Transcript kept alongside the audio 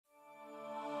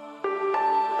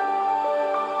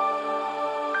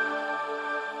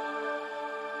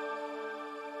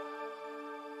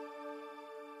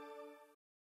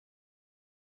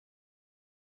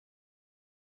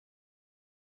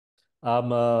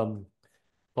I'm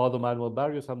Father Manuel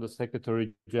Barrios. I'm the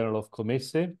Secretary General of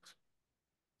COMECE,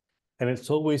 and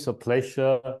it's always a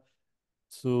pleasure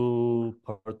to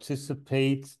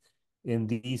participate in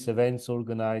these events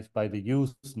organized by the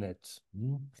Youth Net,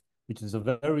 which is a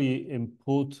very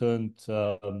important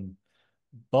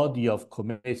body of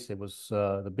COMECE. It was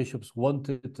the bishops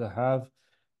wanted to have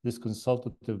this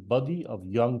consultative body of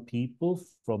young people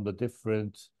from the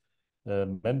different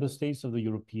member states of the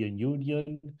European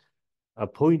Union,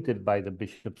 appointed by the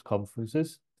bishops'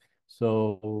 conferences.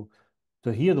 So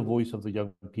to hear the voice of the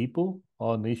young people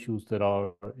on issues that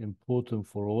are important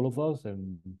for all of us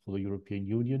and for the European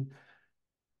Union,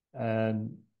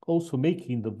 and also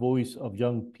making the voice of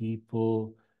young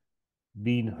people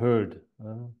being heard,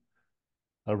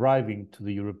 arriving to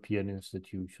the European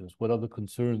institutions. What are the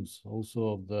concerns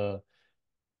also of the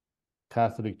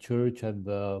Catholic Church and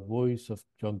the voice of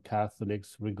young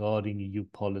Catholics regarding EU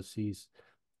policies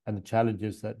and the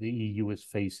challenges that the EU is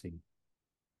facing?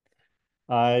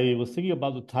 I was thinking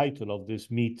about the title of this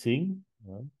meeting,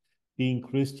 Being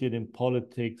Christian in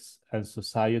Politics and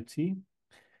Society.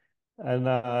 And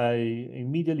I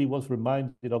immediately was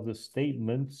reminded of the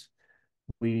statements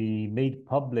we made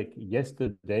public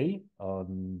yesterday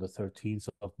on the 13th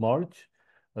of March,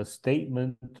 a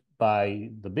statement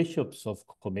by the bishops of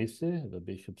COMECE, the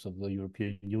bishops of the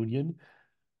European Union,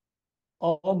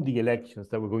 on the elections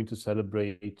that we're going to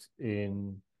celebrate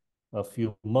in a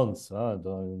few months,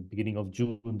 the beginning of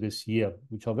June this year,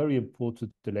 which are very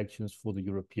important elections for the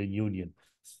European Union.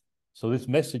 So this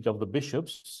message of the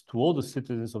bishops to all the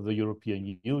citizens of the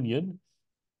European Union,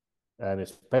 and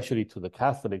especially to the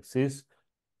Catholics, is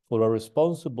for a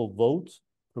responsible vote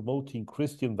promoting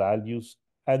Christian values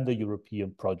and the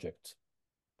European project.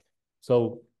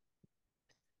 So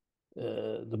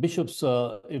the bishops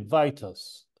invite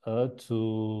us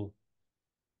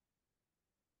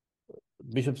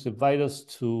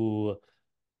to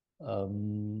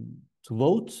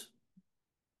vote,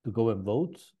 to go and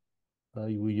vote.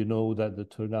 You know that the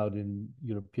turnout in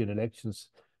European elections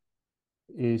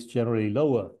is generally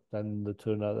lower than the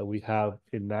turnout that we have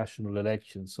in national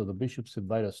elections. So the bishops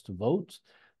invite us to vote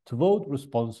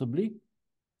responsibly,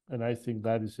 and I think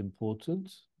that is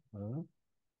important. To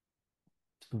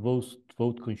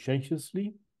vote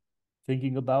conscientiously,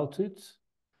 thinking about it,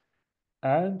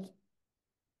 and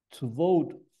to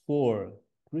vote for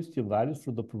Christian values,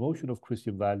 for the promotion of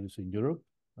Christian values in Europe.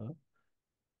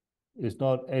 It's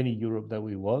not any Europe that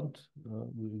we want.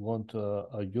 We want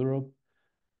a Europe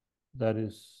that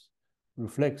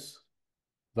reflects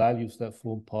values that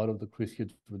form part of the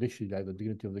Christian tradition, like the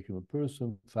dignity of the human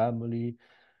person, family,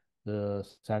 the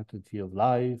sanctity of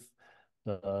life,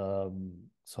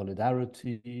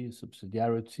 solidarity,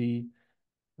 subsidiarity,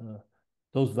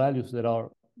 those values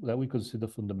that we consider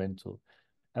fundamental.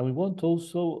 And we want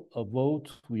also a vote,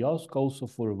 we ask also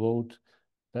for a vote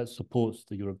that supports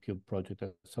the European project.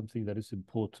 That's something that is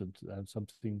important and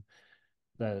something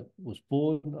that was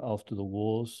born after the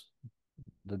wars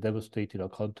that devastated our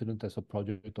continent as a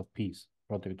project of peace,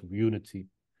 project of unity,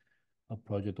 a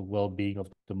project of well-being, of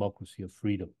democracy, of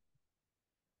freedom.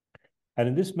 And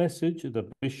in this message, the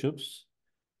bishops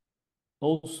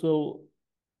also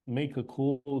make a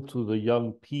call to the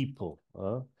young people,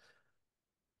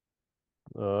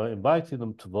 inviting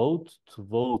them to vote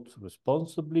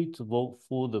responsibly, to vote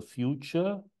for the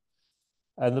future.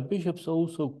 And the bishops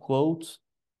also quote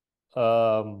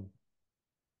a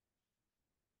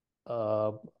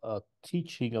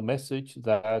teaching, a message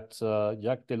that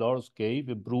Jacques Delors gave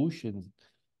in Bruges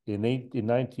in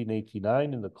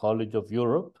 1989 in the College of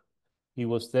Europe. He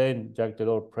was then, Jacques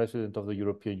Delors, president of the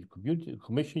European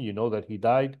Commission. You know that he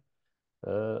died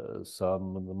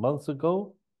some months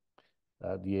ago,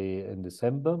 in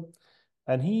December.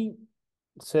 And he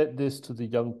said this to the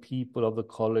young people of the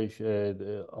College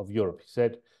of Europe. He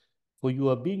said, "For you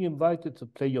are being invited to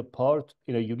play your part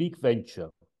in a unique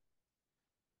venture,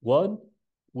 one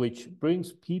which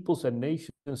brings peoples and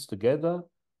nations together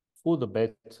for the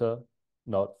better,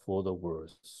 not for the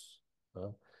worse."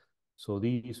 So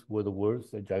these were the words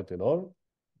that Jacques Delors,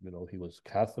 he was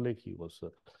Catholic, he was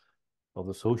of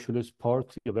the Socialist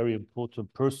Party, a very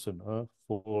important person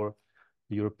for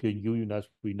the European Union as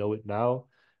we know it now,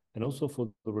 and also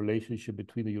for the relationship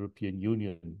between the European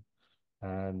Union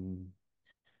and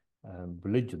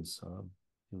religions.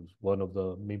 He was one of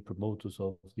the main promoters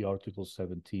of the Article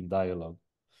 17 dialogue.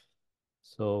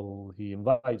 So he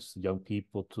invites young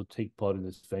people to take part in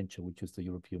this venture, which is the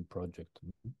European project.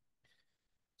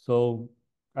 So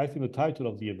I think the title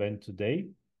of the event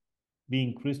today,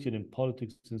 Being Christian in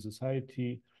Politics and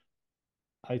Society,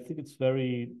 I think it's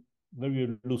very,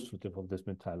 very illustrative of this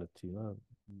mentality.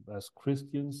 as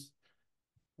Christians,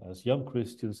 as young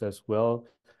Christians as well,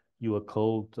 you are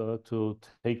called to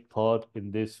take part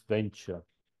in this venture.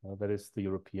 That is the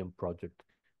European project.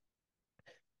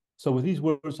 So with these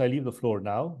words, I leave the floor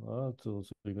now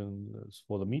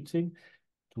for the meeting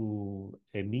to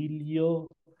Emilio,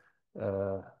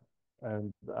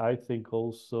 and I think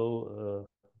also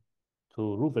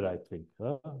to Ruben, I think,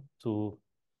 to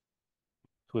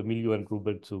Emilio and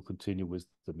Ruben to continue with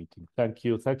the meeting. Thank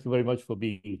you. Thank you very much for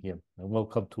being here, and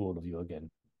welcome to all of you again.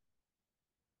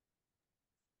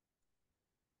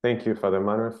 Thank you, Father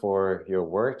Manuel, for your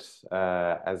words.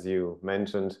 As you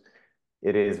mentioned,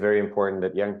 it is very important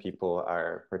that young people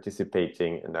are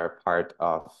participating and are part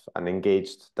of an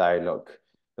engaged dialogue,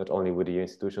 not only with the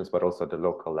institutions, but also at the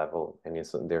local level and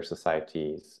in their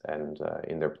societies and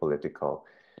in their political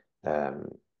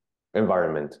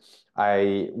environment.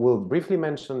 I will briefly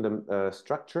mention the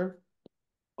structure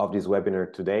of this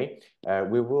webinar today.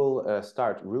 We will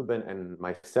start, Ruben and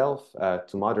myself,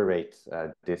 to moderate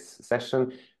this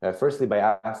session, firstly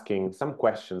by asking some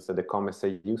questions that the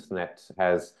COMECE Youth Net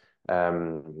has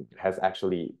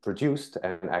actually produced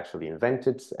and actually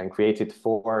invented and created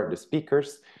for the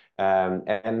speakers.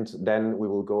 And then we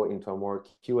will go into a more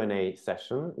Q&A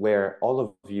session where all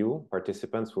of you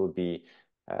participants will be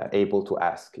able to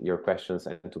ask your questions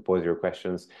and to pose your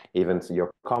questions, even to your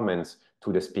comments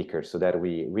to the speakers, so that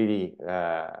we really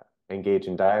engage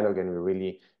in dialogue and we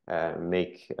really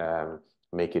make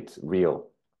it real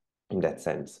in that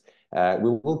sense. We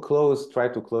will try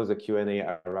to close the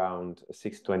Q&A around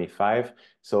 6:25,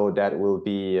 so that will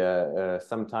be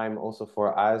some time also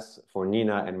for us, for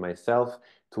Nina and myself,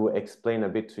 to explain a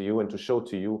bit to you and to show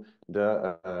to you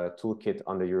the toolkit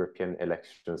on the European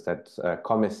elections that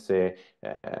COMECE,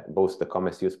 both the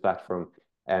COMECE Youth Platform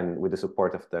and with the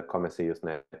support of the COMECE Youth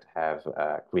Net have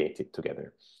created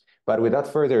together. But without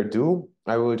further ado,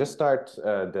 I will just start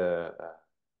the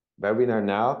webinar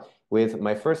now with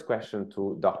my first question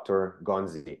to Dr.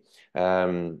 Gonzi.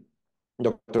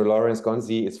 Dr. Lawrence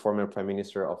Gonzi is former Prime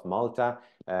Minister of Malta.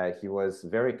 He was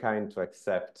very kind to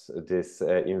accept this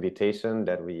invitation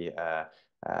that we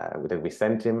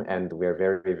sent him, and we're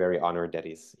very, very honored that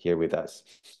he's here with us.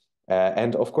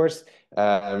 And of course,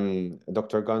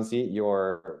 Dr. Gonzi,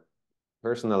 your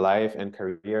personal life and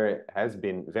career has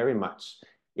been very much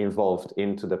involved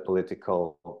into the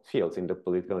political fields, in the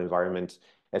political environment,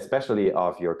 especially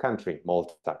of your country,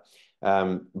 Malta.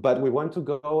 But we want to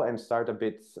go and start a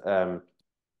bit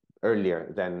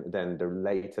earlier than the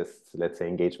latest, let's say,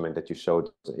 engagement that you showed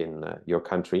in your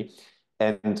country,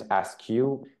 and ask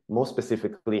you more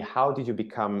specifically, how did you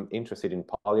become interested in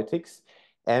politics?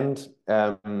 And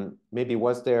maybe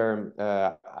was there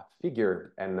a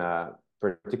figure and a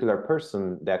particular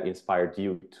person that inspired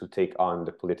you to take on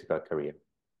the political career?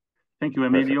 Thank you,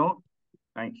 Emilio. Perfect.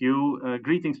 Thank you.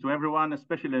 Greetings to everyone,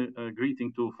 especially a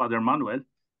greeting to Father Manuel.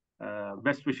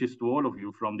 Best wishes to all of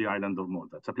you from the island of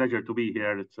Malta. It's a pleasure to be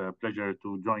here. It's a pleasure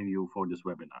to join you for this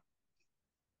webinar.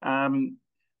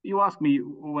 You asked me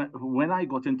when I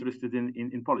got interested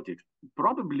in politics.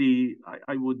 Probably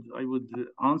I would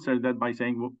answer that by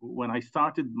saying when I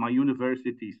started my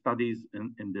university studies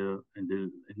in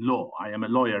law. I am a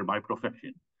lawyer by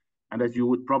profession, and as you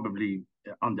would probably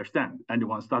understand,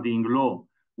 anyone studying law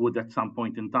would at some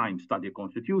point in time study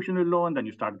constitutional law, and then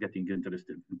you start getting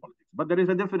interested in politics. But there is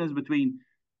a difference between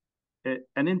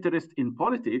an interest in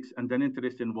politics and an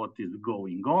interest in what is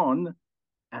going on.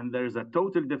 And there's a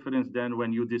total difference then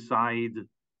when you decide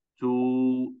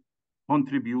to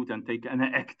contribute and take an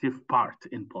active part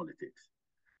in politics.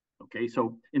 Okay,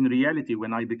 so in reality,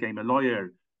 when I became a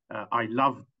lawyer, I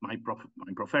loved my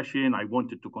profession. I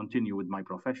wanted to continue with my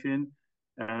profession.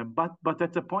 But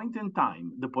at a point in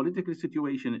time, the political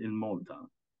situation in Malta,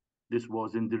 this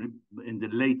was in the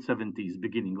late 70s,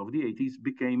 beginning of the 80s,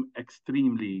 became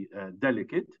extremely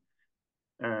delicate.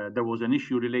 There was an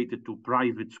issue related to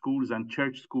private schools and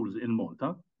church schools in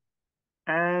Malta.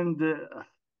 And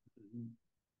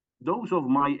those of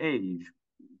my age,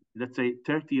 let's say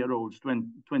 30-year-olds,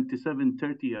 27,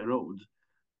 30-year-olds,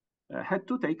 had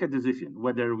to take a decision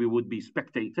whether we would be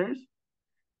spectators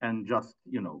and just,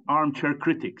 armchair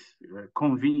critics,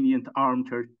 convenient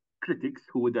armchair critics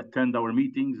who would attend our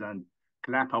meetings and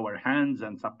clap our hands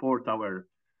and support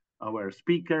our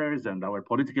speakers and our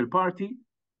political party,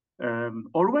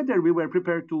 or whether we were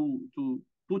prepared to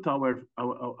put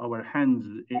our hands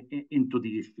into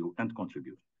the issue and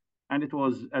contribute. And it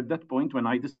was at that point when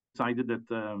I decided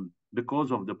that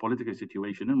because of the political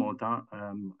situation in Malta,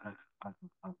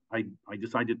 I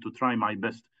decided to try my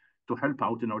best to help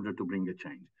out in order to bring a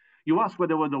change. You asked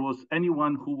whether there was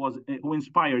anyone who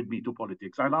inspired me to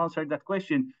politics. I'll answer that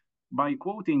question by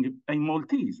quoting a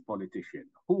Maltese politician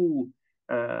who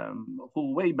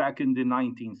way back in the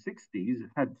 1960s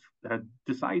had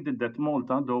decided that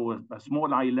Malta, though a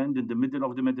small island in the middle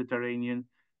of the Mediterranean,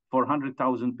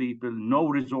 400,000 people, no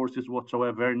resources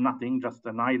whatsoever, nothing, just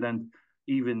an island,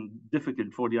 even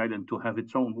difficult for the island to have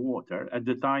its own water. At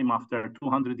the time, after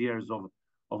 200 years of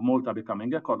Malta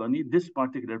becoming a colony, this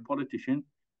particular politician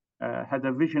had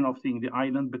a vision of seeing the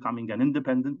island becoming an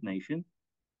independent nation,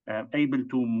 able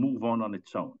to move on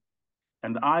its own.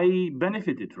 And I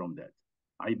benefited from that.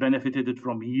 I benefited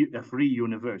from a free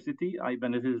university. I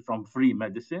benefited from free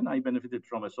medicine. I benefited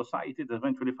from a society that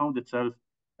eventually found itself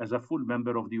as a full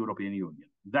member of the European Union.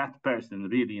 That person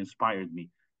really inspired me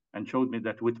and showed me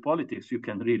that with politics, you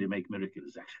can really make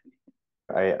miracles, actually.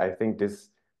 I think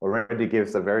this already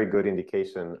gives a very good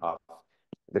indication of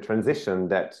the transition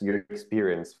that you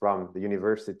experience from the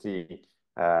university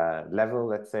level,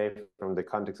 let's say, from the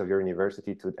context of your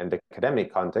university to and the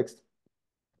academic context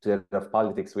to the of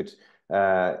politics, which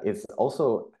is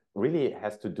also really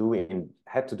had to do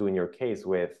in your case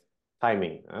with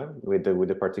timing, with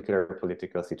the particular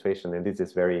political situation, and this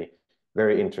is very,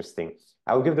 very interesting.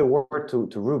 I will give the word to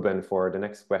Ruben for the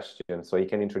next question, so he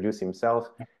can introduce himself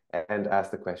and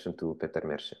ask the question to Peter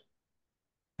Merše.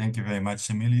 Thank you very much,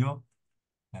 Emilio.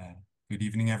 Good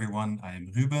evening, everyone. I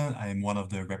am Ruben. I am one of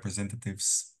the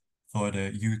representatives for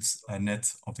the Youth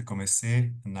Net of the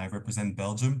COMECE, and I represent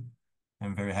Belgium.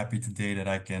 I'm very happy today that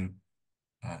I can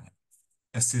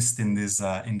assist in this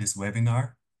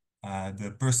webinar.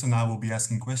 The person I will be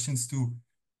asking questions to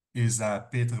is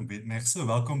Peter Merše.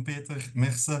 Welcome, Peter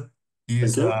Merše. He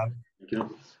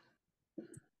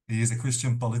is a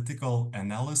Christian political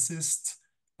analyst,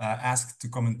 asked to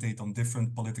commentate on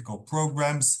different political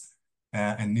programs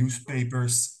and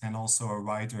newspapers, and also a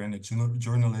writer and a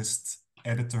journalist,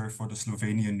 editor for the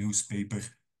Slovenian newspaper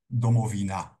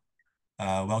Domovina.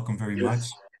 Welcome very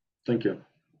much. Thank you.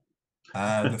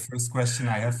 The first question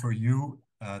I have for you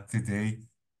today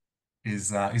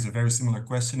is a very similar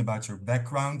question about your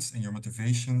background and your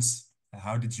motivations.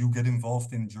 How did you get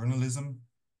involved in journalism?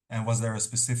 And was there a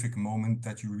specific moment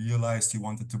that you realized you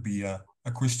wanted to be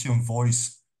a Christian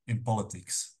voice in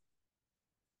politics?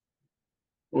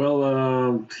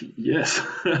 Well, yes,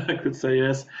 I could say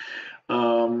yes.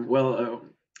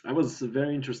 I was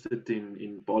very interested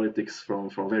in politics from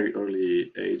very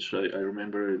early age. I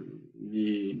remember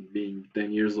me being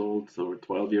 10 years old or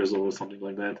 12 years old, something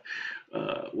like that,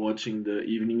 watching the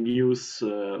evening news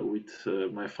with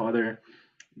my father,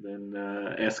 then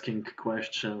asking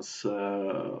questions,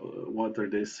 what are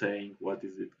they saying, what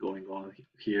is it going on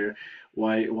here,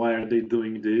 why are they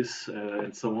doing this,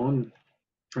 and so on.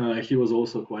 He was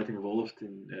also quite involved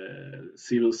in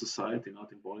civil society,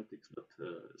 not in politics, but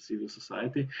civil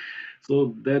society.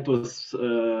 So that was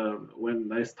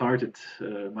when I started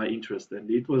my interest,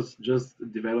 and it was just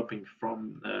developing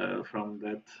from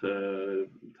that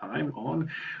time on,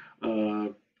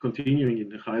 continuing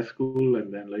in high school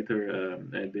and then later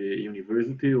at the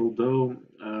university. Although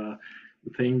the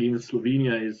thing in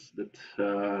Slovenia is that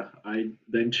I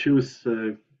then choose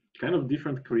kind of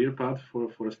different career path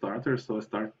for a starter. So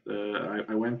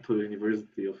I went to the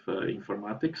University of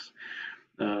Informatics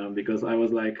because I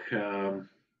was like, in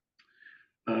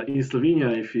Slovenia,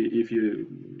 if you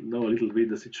know a little bit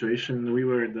the situation, we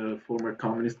were the former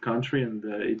communist country, and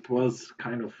it was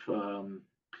kind of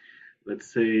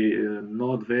let's say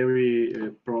not very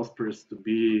prosperous to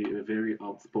be very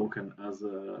outspoken as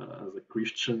a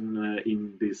Christian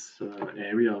in this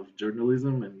area of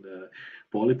journalism and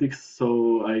politics.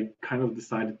 So I kind of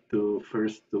decided to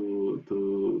first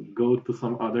to go to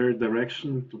some other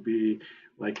direction, to be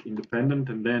like independent,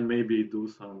 and then maybe do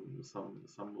some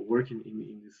work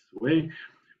in this way.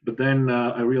 But then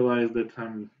I realized that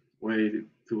I'm way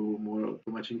too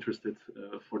much interested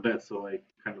for that, so I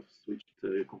kind of switched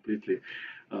completely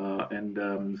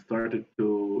and started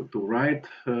to write.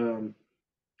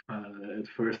 At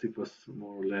first it was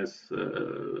more or less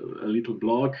a little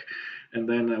blog, and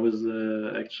then I was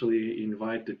actually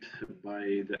invited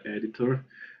by the editor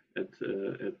at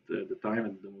the time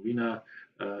at Domovina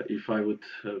if I would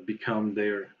become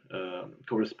their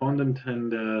correspondent,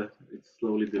 and it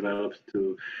slowly developed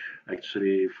to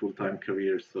actually full-time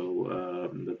career. So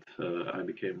that I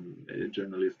became a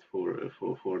journalist for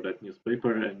that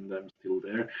newspaper, and I'm still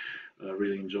there,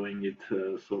 really enjoying it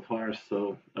so far.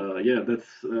 So yeah,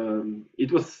 that's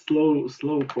it was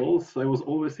slow pulse. I was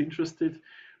always interested,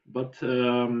 but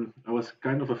I was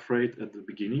kind of afraid at the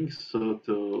beginning. So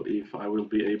if I will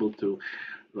be able to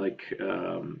like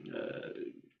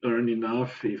earn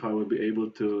enough, if I will be able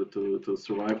to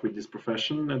survive with this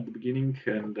profession at the beginning,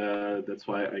 and that's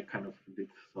why I kind of did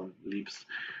some leaps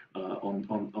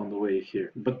on the way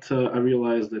here. But I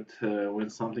realized that when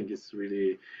something is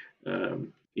really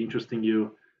interesting you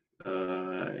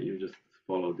just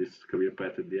follow this career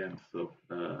path at the end. So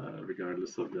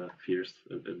regardless of the fears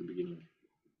at the beginning.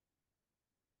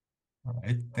 All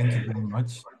right, thank you very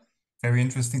much. Very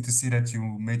interesting to see that you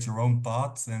made your own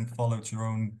path and followed your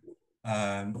own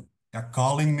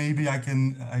calling, maybe I can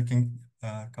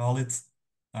call it,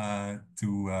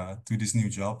 to this new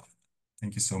job.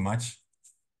 Thank you so much.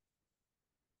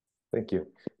 Thank you.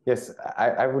 Yes,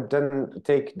 I would then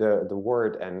take the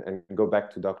word and go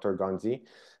back to Dr. Gonzi,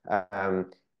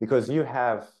 because you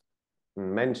have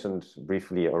mentioned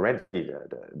briefly already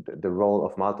the role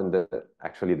of Malta and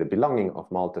actually the belonging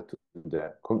of Malta to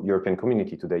the European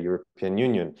community, to the European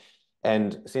Union.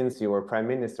 And since you were Prime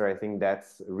Minister, I think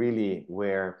that's really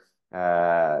where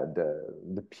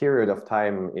the period of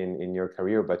time in your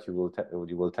career, but you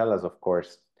will tell us, of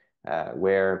course,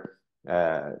 where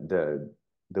the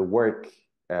work,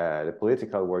 the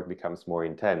political work becomes more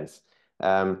intense.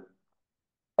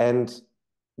 And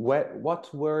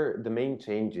what were the main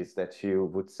changes that you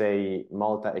would say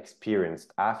Malta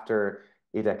experienced after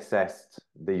it accessed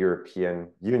the European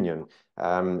Union?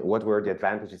 What were the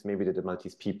advantages maybe that the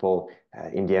Maltese people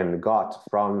in the end got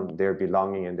from their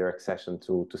belonging and their accession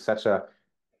to such a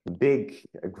big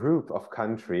group of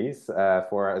countries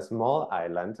for a small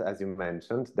island, as you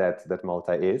mentioned, that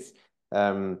Malta is?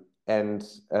 And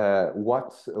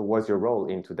what was your role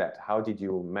into that? How did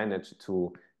you manage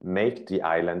to make the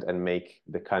island and make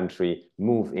the country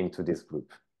move into this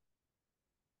group?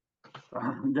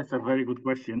 That's a very good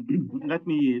question. Let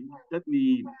me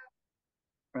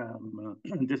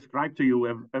describe to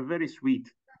you a very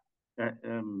sweet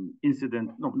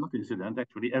incident, no, not incident,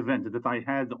 actually, event that I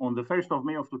had on the 1st of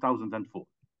May of 2004,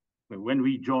 when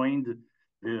we joined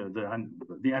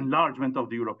the enlargement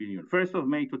of the European Union. 1st of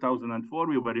May 2004,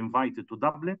 we were invited to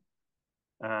Dublin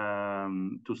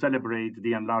to celebrate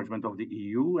the enlargement of the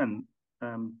EU and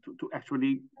to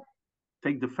actually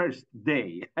take the first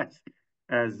day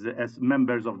as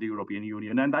members of the European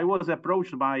Union. And I was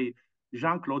approached by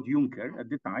Jean-Claude Juncker at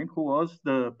the time, who was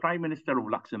the Prime Minister of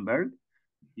Luxembourg.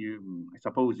 I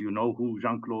suppose you know who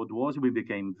Jean-Claude was. We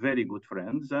became very good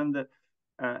friends. And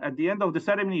at the end of the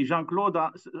ceremony, Jean-Claude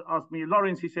asked me,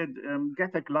 Lawrence, he said,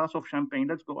 get a glass of champagne,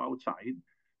 let's go outside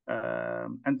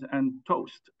and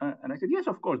toast. And I said, yes,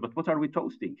 of course, but what are we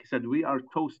toasting? He said, we are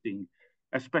toasting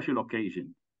a special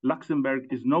occasion. Luxembourg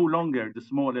is no longer the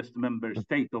smallest member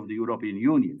state of the European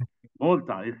Union.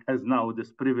 Malta has now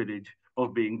this privilege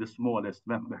of being the smallest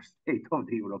member state of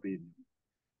the European Union.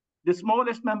 The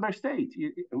smallest member state.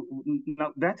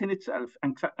 Now, that in itself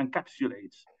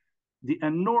encapsulates the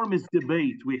enormous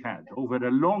debate we had over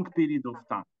a long period of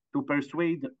time to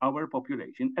persuade our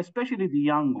population, especially the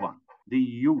young one, the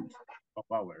youth of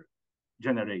our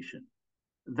generation,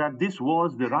 that this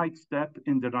was the right step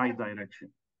in the right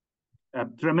direction. A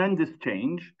tremendous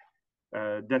change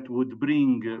that would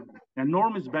bring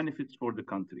enormous benefits for the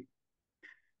country.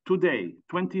 Today,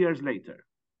 20 years later,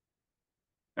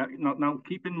 now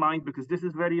keep in mind, because this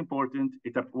is very important,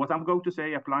 what I'm going to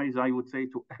say applies, I would say,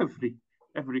 to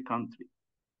every country.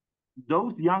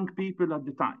 Those young people at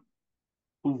the time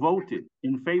who voted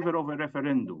in favor of a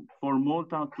referendum for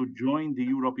Malta to join the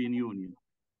European Union,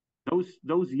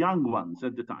 those young ones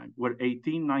at the time were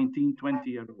 18, 19,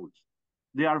 20-year-olds.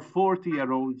 They are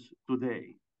 40-year-olds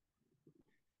today.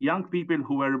 Young people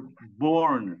who were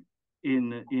born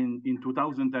in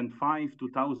 2005,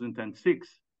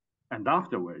 2006, and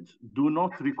afterwards do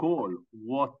not recall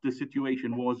what the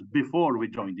situation was before we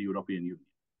joined the European Union.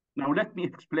 Now, let me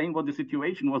explain what the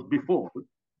situation was before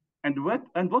and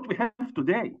what we have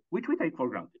today, which we take for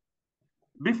granted.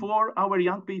 Before, our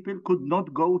young people could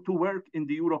not go to work in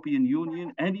the European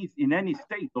Union, in any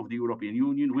state of the European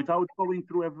Union, without going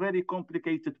through a very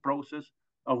complicated process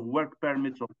of work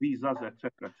permits, of visas, etc.,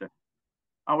 etc.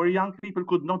 Our young people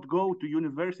could not go to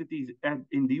universities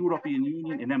in the European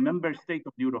Union, in a member state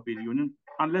of the European Union,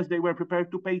 unless they were prepared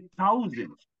to pay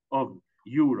thousands of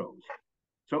euros.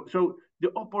 So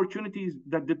the opportunities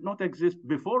that did not exist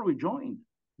before we joined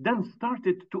then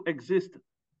started to exist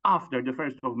after the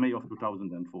 1st of May of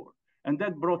 2004. And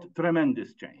that brought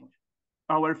tremendous change.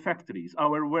 Our factories,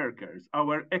 our workers,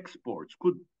 our exports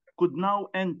could now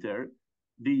enter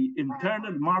the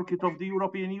internal market of the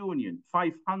European Union,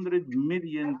 500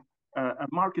 million, a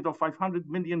market of 500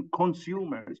 million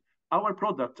consumers. Our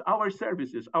products, our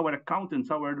services, our accountants,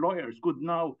 our lawyers could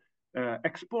now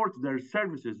export their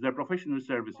services, their professional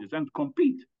services, and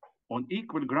compete on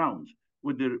equal grounds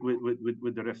with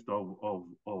the rest of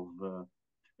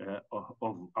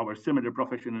our similar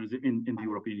professionals in the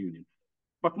European Union.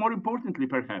 But more importantly,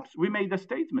 perhaps, we made a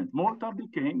statement. Malta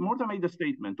made a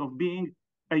statement of being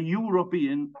a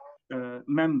European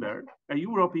member, a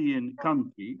European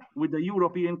country with a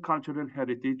European cultural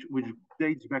heritage which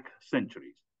dates back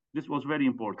centuries. This was very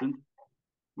important.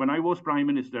 When I was Prime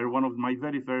Minister, one of my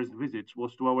very first visits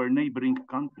was to our neighboring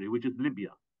country, which is Libya.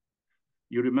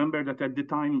 You remember that at the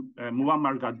time,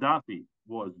 Muammar Gaddafi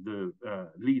was the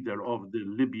leader of the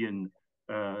Libyan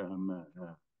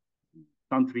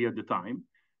country at the time.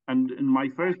 And in my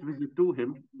first visit to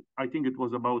him, I think it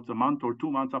was about a month or 2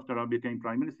 months after I became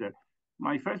Prime Minister,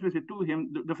 my first visit to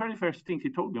him, the very first thing he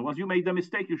told me was, you made a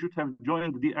mistake, you should have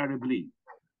joined the Arab League.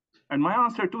 And my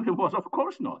answer to him was, of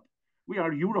course not. We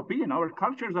are European, our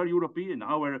cultures are European,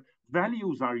 our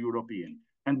values are European.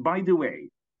 And by the way,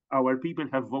 our people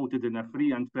have voted in a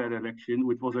free and fair election,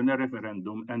 which was in a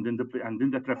referendum, and in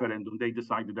that referendum, they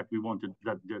decided that we wanted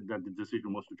that the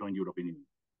decision was to join the European Union.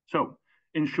 So,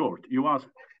 in short, you ask,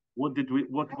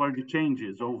 what were the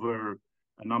changes over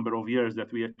a number of years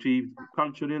that we achieved?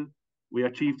 Cultural, we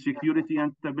achieved security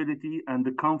and stability, and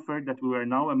the comfort that we were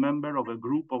now a member of a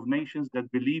group of nations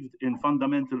that believed in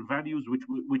fundamental values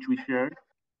which we shared.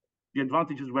 The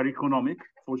advantages were economic,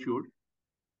 for sure.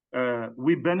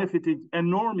 We benefited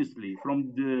enormously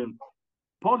from the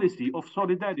policy of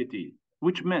solidarity,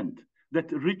 which meant that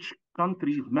rich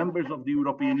countries, members of the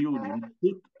European Union,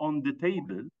 put on the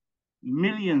table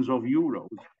millions of euros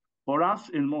for us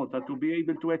in Malta to be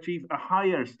able to achieve a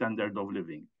higher standard of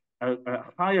living, a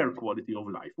higher quality of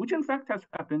life, which in fact has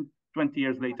happened 20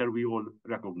 years later, we all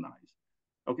recognize.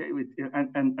 Okay,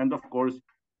 and of course,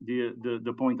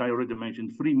 the point I already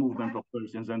mentioned, free movement of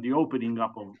persons and the opening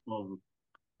up of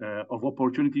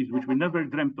opportunities which we never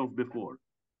dreamt of before.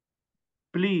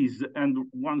 Please, and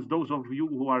once those of you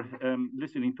who are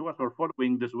listening to us or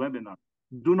following this webinar,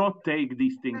 do not take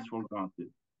these things for granted.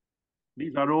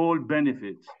 These are all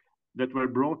benefits that were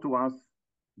brought to us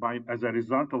as a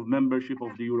result of membership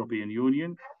of the European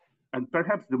Union. And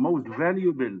perhaps the most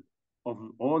valuable of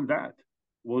all that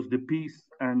was the peace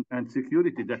and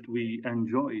security that we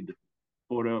enjoyed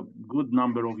for a good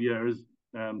number of years,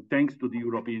 thanks to the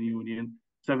European Union.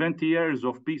 70 years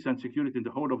of peace and security in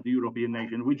the whole of the European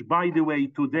nation, which, by the way,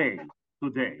 today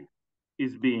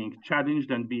is being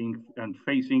challenged and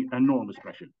facing enormous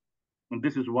pressure. And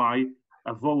this is why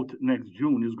a vote next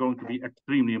June is going to be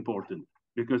extremely important,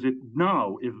 because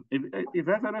now, if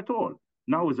ever at all,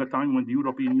 now is a time when the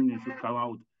European Union should come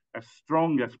out as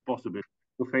strong as possible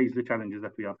to face the challenges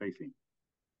that we are facing.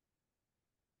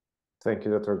 Thank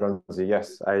you, Dr. Gonzi.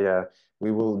 Yes,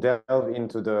 we will delve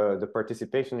into the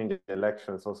participation in the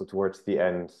elections also towards the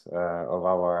end of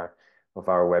our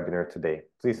webinar today.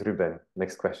 Please, Ruben,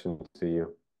 next question to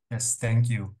you. Yes, thank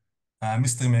you.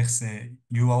 Mr. Merše,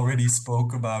 you already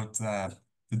spoke about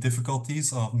the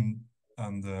difficulties on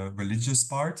the religious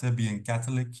part, being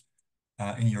Catholic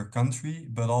in your country,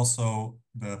 but also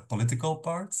the political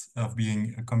part of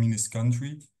being a communist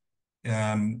country.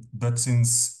 But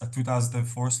since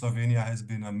 2004, Slovenia has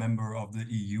been a member of the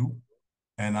EU.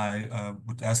 And I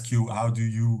would ask you, how do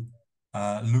you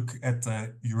look at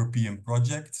the European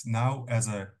project now as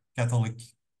a Catholic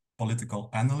political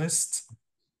analyst?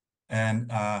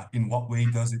 And in what way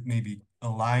does it maybe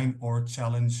align or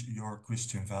challenge your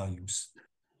Christian values?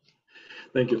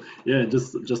 Thank you. Yeah,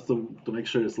 just to make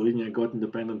sure Slovenia got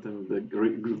independent and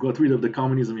got rid of the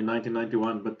communism in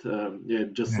 1991, but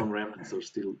some remnants are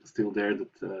still there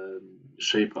that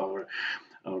shape our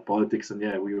politics. And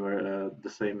yeah, we were the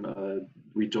same.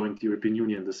 We joined the European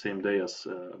Union the same day as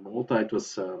Malta. It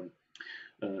was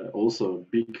also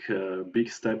a big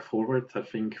step forward. I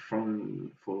think for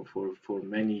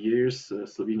many years,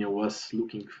 Slovenia was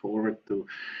looking forward to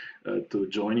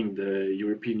joining the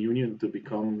European Union, to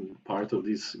become part of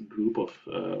this group of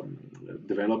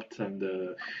developed and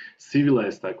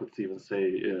civilized, I could even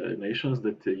say, nations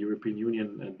that the European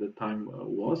Union at the time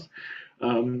was.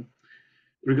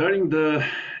 Regarding the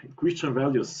Christian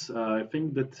values, I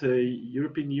think that the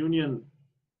European Union,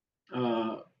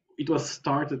 it was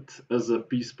started as a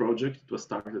peace project. It was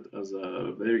started as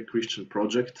a very Christian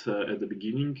project at the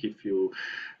beginning. If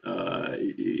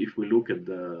we look at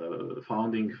the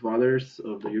founding fathers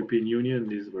of the European Union,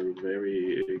 these were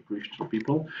very Christian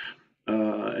people,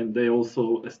 and they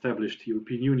also established the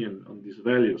European Union on these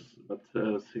values. But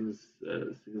since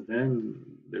then,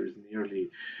 there is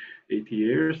nearly 80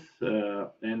 years,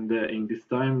 and in this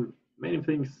time, many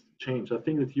things changed. I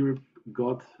think that Europe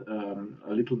got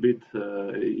a little bit,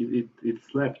 it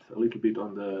slept a little bit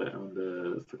on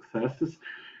the successes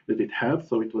that it had.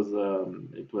 So it was a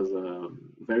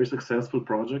very successful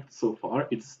project so far.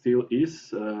 It still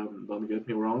is. Don't get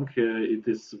me wrong.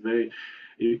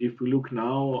 if we look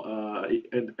now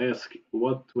and ask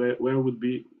where would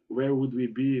we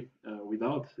be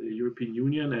without the European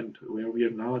Union and where we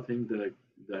are now, I think the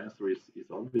answer is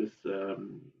obvious.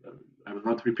 I will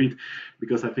not repeat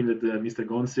because I think that Mr.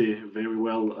 Gonzi very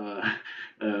well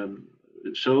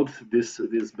showed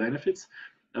these benefits.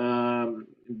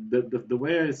 The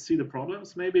way I see the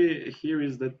problems maybe here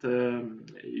is that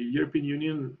European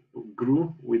Union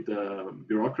grew with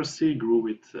bureaucracy, grew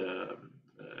with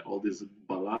all this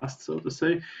ballast, so to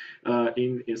say,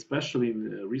 especially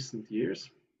in recent years,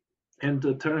 and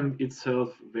turned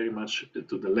itself very much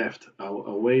to the left,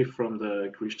 away from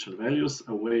the Christian values,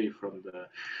 away from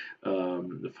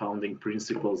the founding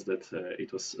principles that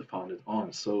it was founded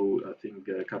on. So I think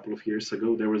a couple of years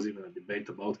ago, there was even a debate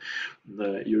about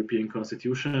the European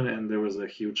Constitution, and there was a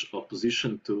huge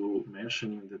opposition to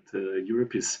mentioning that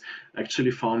Europe is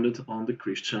actually founded on the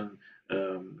Christian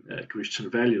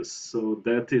values. So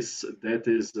that is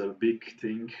a big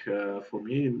thing for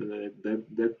me.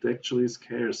 That actually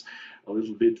scares a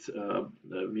little bit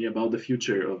me about the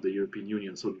future of the European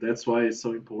Union. So that's why it's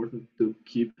so important to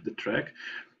keep the track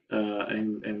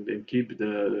and keep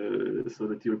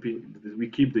we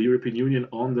keep the European Union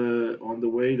on the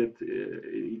way that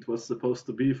it was supposed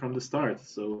to be from the start.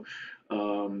 So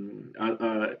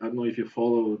I don't know if you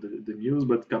follow the news,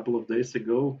 but a couple of days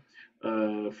ago,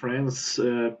 France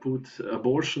put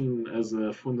abortion as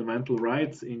a fundamental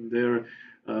right in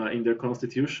their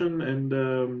constitution, and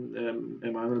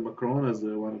Emmanuel Macron, as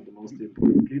one of the most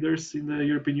important leaders in the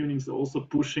European Union, is also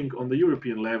pushing on the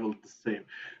European level the same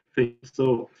thing.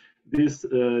 So these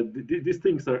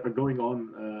things are going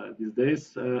on these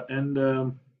days, and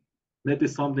that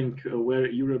is something where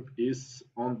Europe is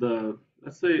on the,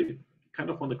 let's say, kind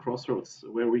of on the crossroads,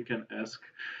 where we can ask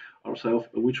ourselves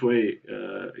which way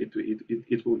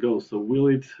it will go. So will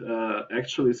it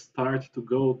actually start to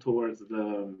go towards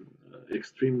the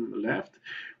extreme left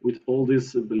with all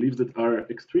these beliefs that are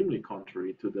extremely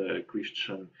contrary to the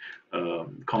Christian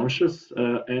conscience,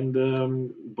 and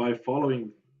by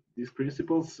following these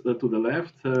principles to the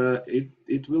left,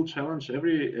 it will challenge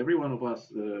every one of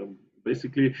us.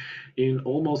 Basically, in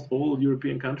almost all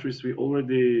European countries, we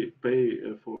already pay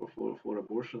for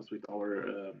abortions with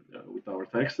our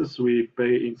taxes. We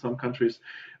pay in some countries.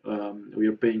 We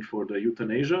are paying for the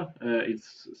euthanasia.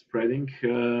 It's spreading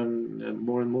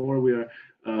more and more. We are.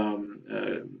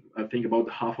 I think about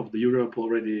half of the Europe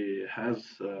already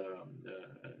has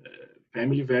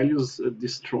family values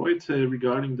destroyed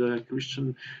regarding the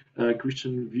Christian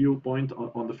viewpoint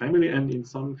on the family, and in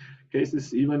some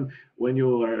cases, even when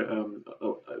you are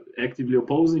actively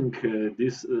opposing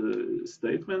this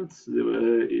statement,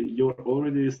 you're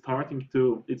already starting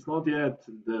to. It's not yet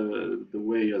the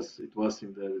way as it was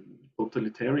in the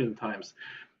totalitarian times,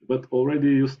 but already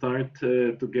you start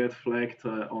to get flagged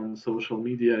on social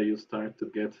media. You start to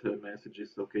get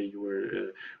messages. Okay, you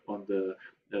were on the.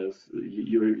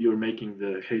 You're making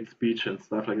the hate speech and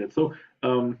stuff like that. So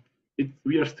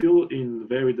we are still in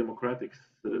very democratic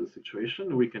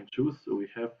situation. We can choose. So we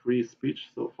have free speech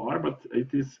so far, but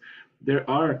there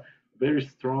are very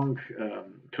strong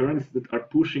currents that are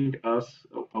pushing us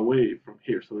away from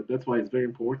here. So that's why it's very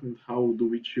important. How do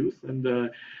we choose? And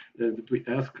that we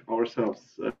ask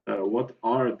ourselves, what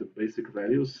are the basic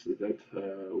values that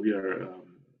we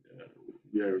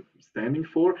are standing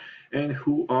for, and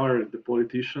who are the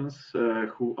politicians,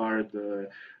 who are the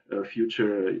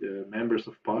future members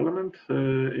of parliament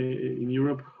in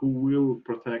Europe who will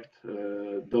protect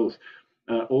those.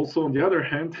 Also, on the other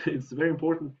hand, it's very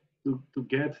important to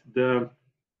get the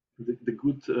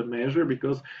good measure,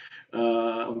 because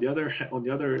on the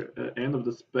other end of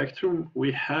the spectrum,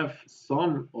 we have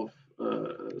some of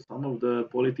the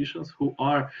politicians who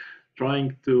are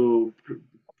trying to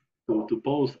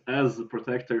pose as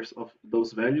protectors of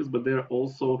those values, but they're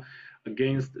also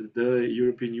against the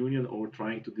European Union or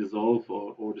trying to dissolve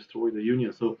or destroy the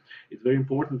Union. So it's very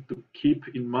important to keep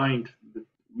in mind that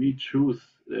we choose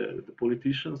the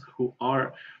politicians who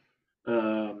are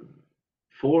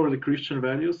for the Christian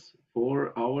values,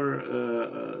 for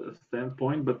our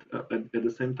standpoint, but at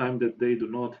the same time that they do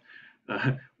not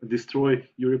destroy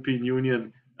European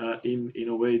Union in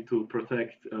a way to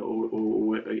protect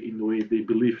or in the way they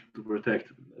believe to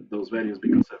protect those values,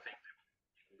 because I think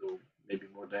they will do maybe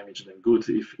more damage than good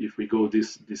if we go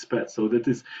this path. So that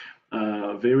is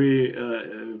a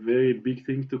very big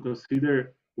thing to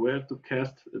consider, where to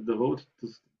cast the vote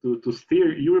to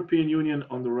steer European Union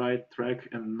on the right track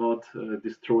and not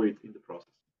destroy it in the process.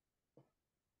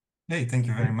 Hey, thank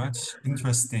you very much.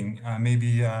 Interesting.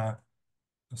 Maybe a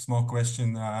small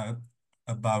question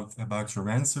about your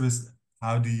answer is,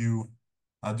 how do you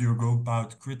How do you go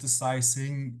about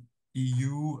criticizing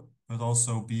EU, but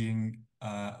also being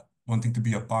wanting to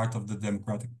be a part of the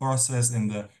democratic process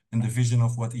and the vision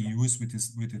of what EU is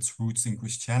with its roots in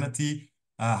Christianity?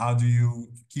 How do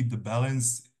you keep the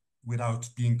balance without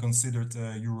being considered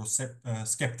a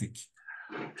Euro-skeptic?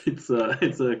 It's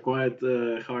a quite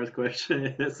hard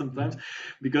question sometimes,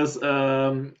 because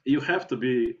you have to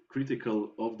be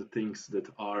critical of the things that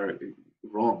are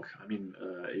wrong. I mean,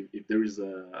 if there is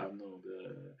a, I don't know,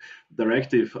 the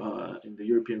directive in the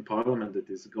European Parliament that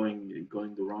is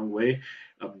going the wrong way,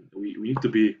 we need to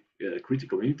be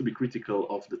critical. We need to be critical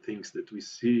of the things that we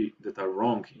see that are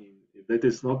wrong. That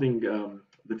is nothing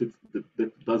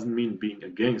that doesn't mean being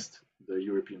against the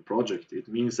European project. It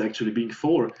means actually being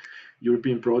for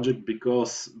European project,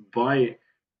 because by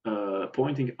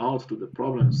pointing out to the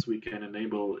problems, we can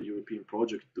enable European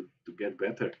project to get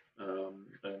better.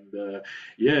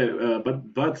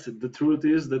 But the truth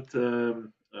is that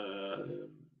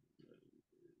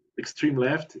extreme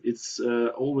left, it's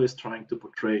always trying to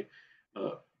portray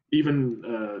even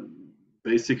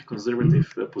basic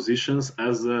conservative positions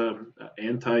as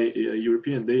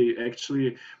anti-European. They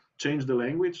actually change the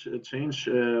language, change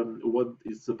what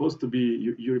is supposed to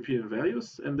be European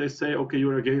values, and they say, okay,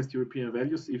 you're against European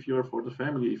values if you're for the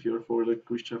family, if you're for the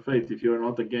Christian faith, if you're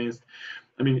not against.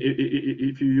 I mean,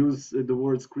 if you use the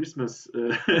words Christmas,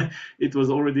 it was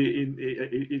already in.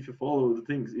 If you follow the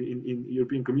things in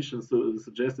European Commission, so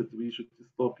suggested we should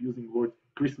stop using the word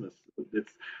Christmas.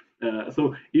 That's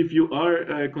so. If you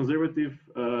are conservative,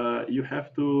 you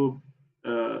have to.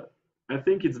 I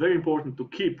think it's very important to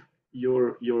keep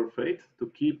your faith, to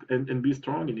keep and be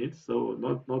strong in it. So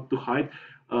not to hide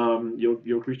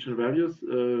your Christian values.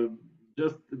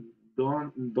 Just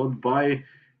don't buy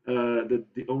that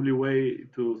the only way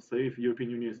to save European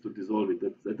Union is to dissolve it.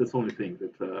 That's the only thing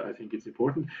that I think it's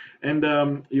important. And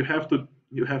you have to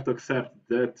accept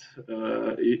that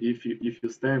if you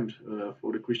stand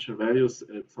for the Christian values,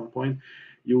 at some point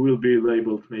you will be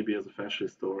labeled maybe as a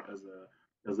fascist or as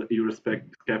a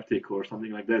Euro-skeptic or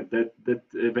something like that. That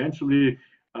eventually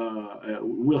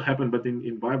will happen. But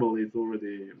in Bible, it's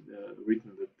already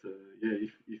written that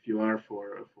if you are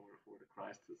for the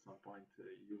Christ, at some point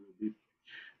you will be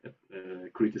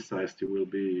criticized. You will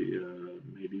be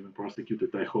maybe even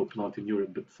prosecuted. I hope not in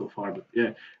Europe, but so far. But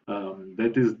yeah,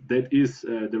 that is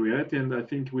the reality, and I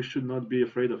think we should not be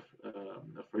afraid of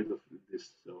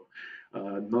this. So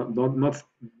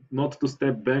not to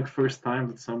step back first time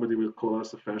that somebody will call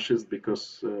us a fascist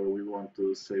because we want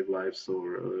to save lives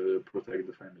or protect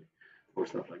the family or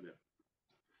stuff like that.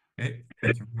 Okay,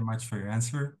 thank you very much for your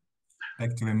answer.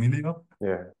 Back to Emilio.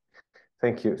 Yeah,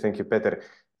 thank you, Peter.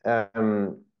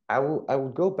 I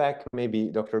will go back, maybe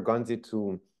Dr. Gonzi,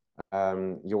 to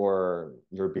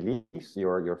your beliefs,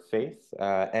 your faith,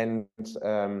 and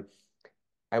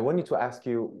I wanted to ask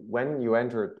you, when you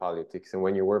entered politics and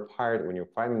when you were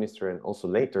Prime Minister, and also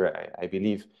later, I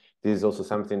believe this is also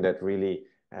something that really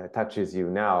touches you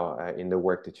now in the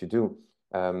work that you do.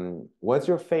 Was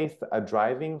your faith a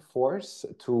driving force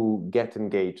to get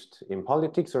engaged in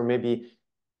politics, or maybe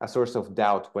a source of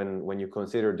doubt when you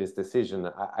consider this decision?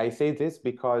 I say this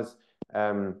because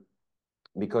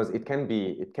it can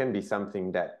be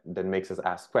something that makes us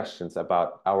ask questions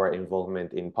about our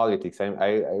involvement in politics.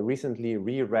 I recently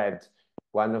reread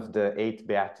one of the 8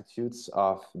 Beatitudes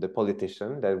of the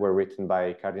politician that were written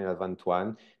by Cardinal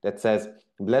Vantuan, that says,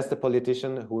 "Bless the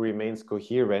politician who remains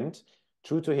coherent,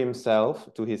 true to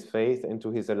himself, to his faith, and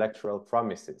to his electoral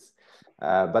promises."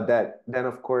 But then,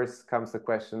 of course, comes the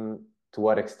question, to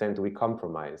what extent we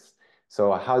compromise.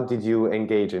 So how did you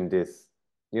engage in this,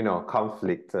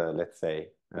 conflict, let's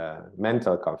say,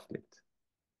 mental conflict?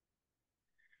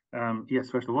 Yes,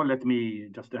 first of all, let me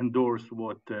just endorse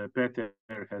what Peter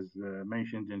has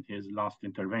mentioned in his last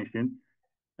intervention.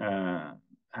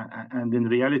 And in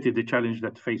reality, the challenge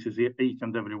that faces each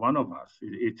and every one of us,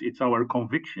 it's our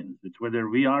convictions. It's whether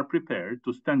we are prepared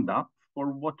to stand up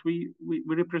for what we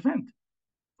represent,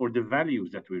 for the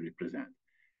values that we represent,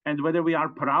 and whether we are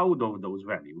proud of those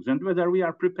values, and whether we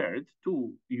are prepared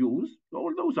to use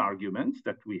all those arguments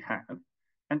that we have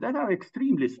and that are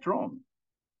extremely strong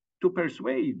to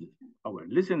persuade our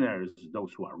listeners,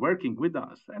 those who are working with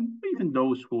us, and even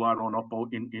those who are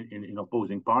in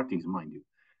opposing parties, mind you,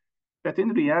 that in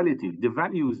reality, the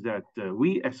values that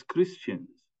we as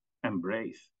Christians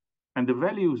embrace, and the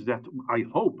values that I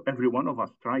hope every one of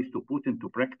us tries to put into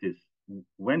practice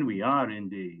when we are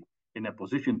in a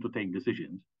position to take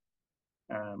decisions,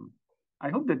 I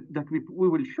hope that we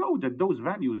will show that those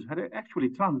values actually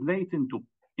translate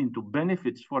into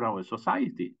benefits for our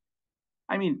society.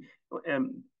 I mean,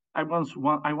 I once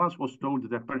was told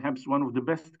that perhaps one of the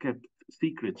best kept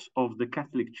secrets of the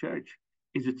Catholic Church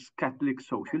is its Catholic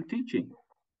social teaching.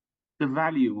 The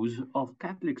values of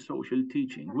Catholic social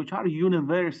teaching, which are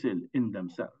universal in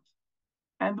themselves,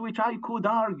 and which I could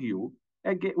argue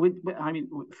again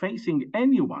facing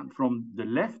anyone from the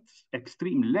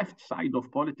extreme left side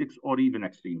of politics, or even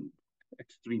extreme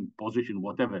position,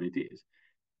 whatever it is,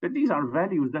 that these are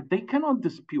values that they cannot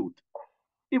dispute.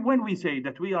 When we say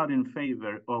that we are in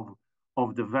favor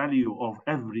of the value of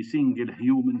every single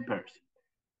human person,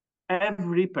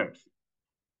 every person,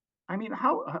 I mean,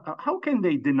 how can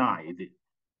they deny this?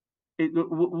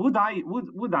 Would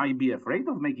I be afraid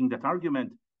of making that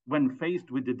argument when faced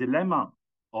with the dilemma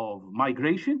of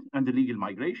migration and illegal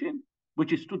migration,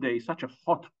 which is today such a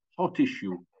hot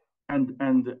issue, and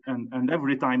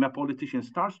every time a politician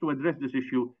starts to address this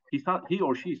issue, he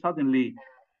or she suddenly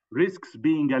risks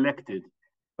being elected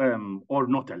or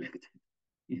not elected,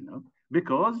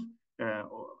 because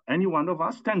any one of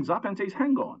us stands up and says,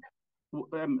 "Hang on,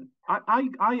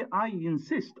 I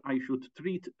insist I should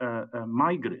treat a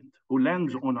migrant who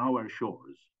lands on our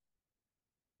shores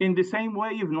in the same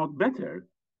way, if not better,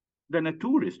 than a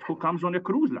tourist who comes on a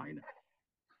cruise liner,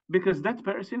 because that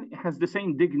person has the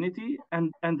same dignity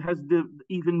and has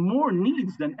even more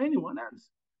needs than anyone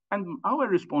else." And our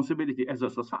responsibility as a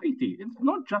society, it's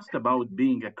not just about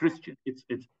being a Christian. It's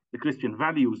the Christian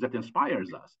values that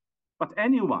inspires us, but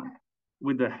anyone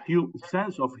with a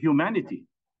sense of humanity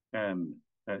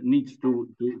needs to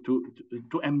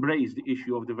embrace the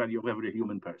issue of the value of every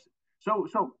human person. So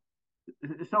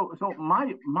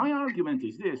my argument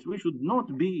is this: we should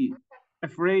not be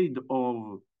afraid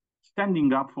of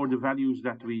standing up for the values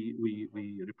that we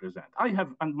represent.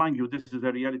 And mind you, this is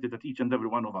a reality that each and every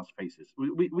one of us faces.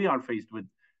 We are faced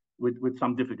with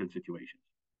some difficult situations.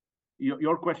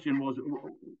 Your question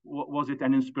was it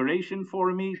an inspiration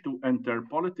for me to enter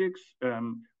politics?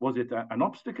 Was it an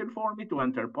obstacle for me to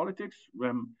enter politics?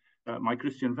 My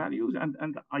Christian values,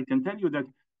 and I can tell you that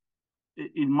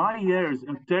in my years,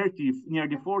 in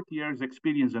nearly 40 years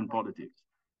experience in politics,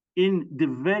 in the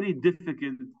very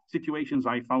difficult situations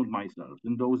I found myself,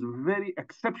 in those very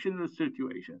exceptional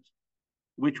situations,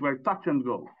 which were touch and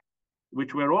go,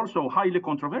 which were also highly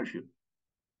controversial,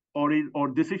 or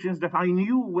decisions that I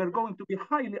knew were going to be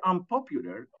highly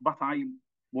unpopular, but I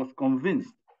was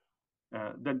convinced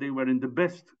that they were in the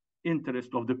best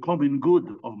interest of the common good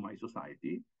of my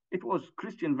society. It was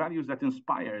Christian values that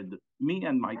inspired me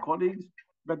and my colleagues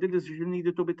that the decision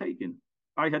needed to be taken.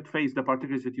 I had faced a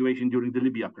particular situation during the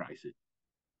Libya crisis,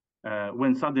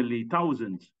 when suddenly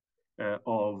thousands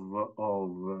of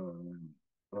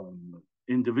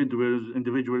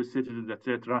individuals, citizens,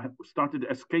 etc., started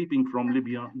escaping from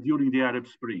Libya during the Arab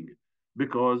Spring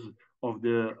because of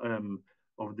the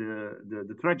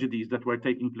tragedies that were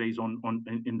taking place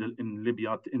in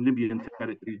Libyan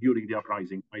territory during the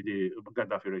uprising by the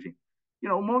Gaddafi regime.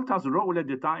 Malta's role at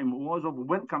the time was of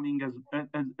welcoming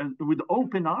with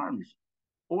open arms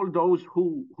all those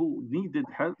who needed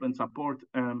help and support,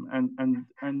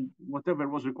 and whatever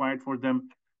was required for them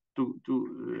to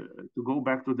go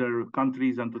back to their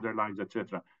countries and to their lives,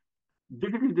 etc.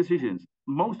 Difficult decisions,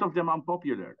 most of them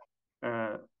unpopular,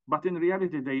 but in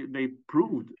reality, they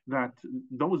proved that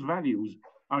those values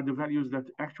are the values that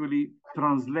actually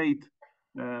translate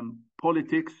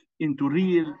politics into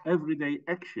real everyday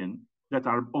action that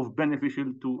are of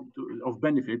benefit to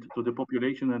the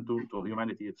population and to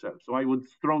humanity itself. So I would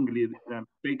strongly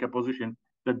take a position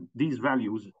that these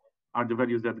values are the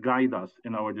values that guide us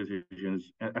in our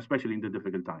decisions, especially in the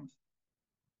difficult times.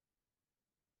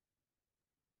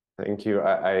 Thank you.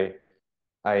 I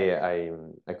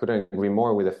couldn't agree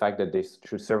more with the fact that this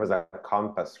should serve as a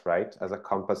compass, right? As a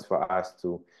compass for us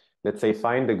to, let's say,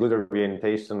 find a good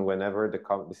orientation whenever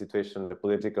the situation, the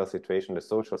political situation, the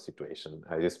social situation.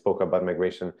 I just spoke about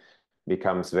migration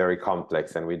becomes very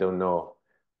complex, and we don't know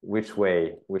which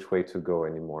way to go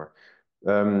anymore.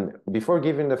 Before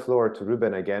giving the floor to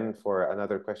Ruben again for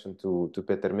another question to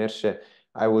Peter Merše,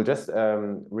 I will just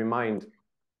remind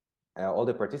all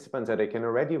the participants that they can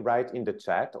already write in the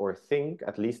chat or think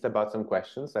at least about some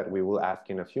questions that we will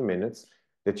ask in a few minutes,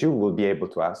 that you will be able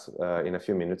to ask in a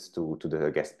few minutes to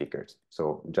the guest speakers.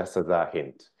 So just as a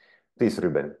hint. Please,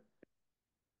 Ruben.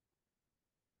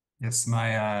 Yes,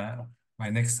 my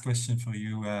next question for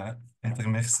you, Peter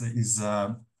Merše, is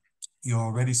you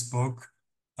already spoke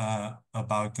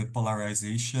about the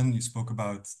polarization. You spoke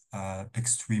about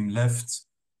extreme left,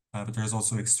 but there's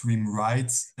also extreme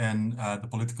right, and the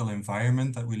political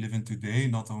environment that we live in today,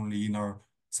 not only in our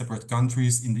separate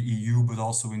countries, in the EU, but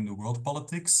also in the world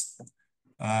politics.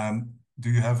 Do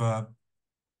you have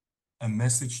a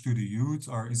message to the youth,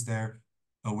 or is there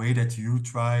a way that you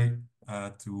try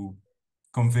to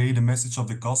convey the message of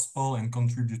the gospel and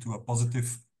contribute to a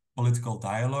positive political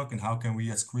dialogue? And how can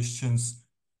we as Christians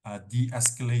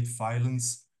de-escalate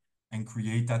violence and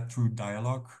create that through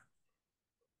dialogue?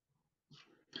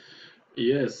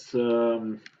 Yes,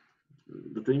 the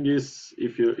thing is,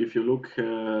 if you look,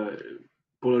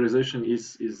 polarization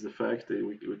is the fact that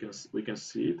we can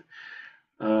see it,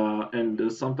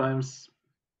 and sometimes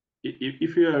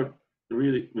if you are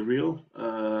really real,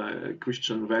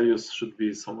 Christian values should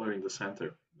be somewhere in the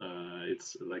center.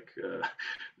 It's like a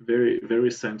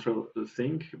very central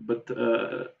thing, but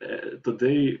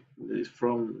today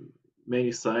from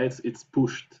many sides it's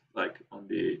pushed like on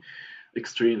the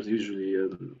extremes, usually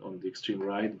on the extreme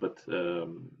right, but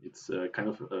it's kind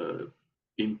of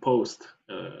imposed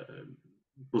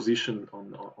position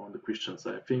on the Christians.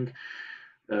 I think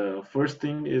first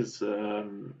thing is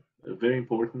very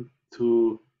important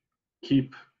to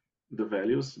keep the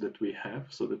values that we have,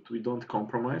 so that we don't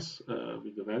compromise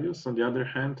with the values. On the other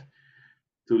hand,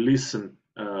 to listen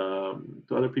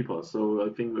to other people. So I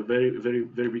think a very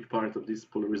big part of this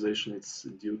polarization is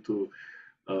due to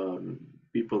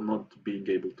people not being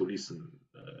able to listen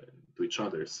to each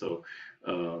other. So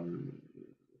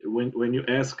when you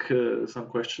ask some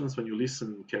questions, when you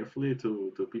listen carefully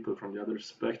to people from the other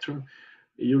spectrum,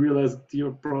 you realize that you're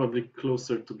probably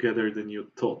closer together than you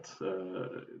thought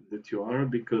that you are,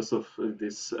 because of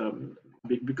this.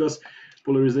 Because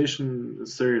polarization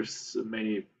serves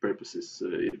many purposes.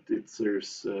 It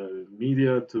serves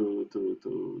media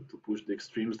to push the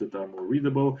extremes that are more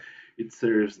readable. It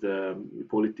serves the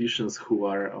politicians who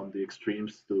are on the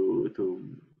extremes to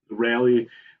rally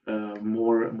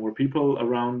more people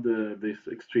around these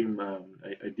extreme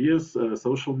ideas.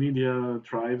 Social media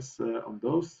thrives on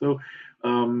those. So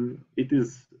it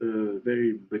is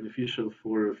very beneficial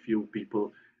for a few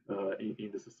people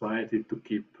in the society to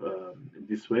keep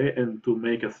this way, and to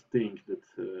make us think that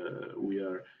we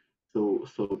are so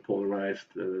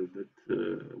polarized that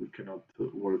we cannot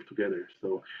work together.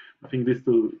 So I think these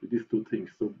two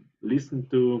things. So listen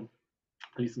to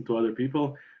other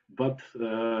people, but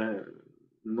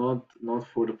not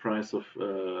for the price of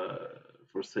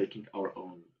forsaking our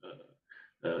own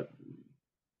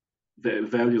the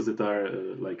values that are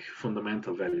like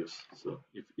fundamental values. So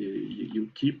if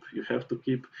you have to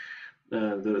keep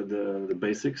the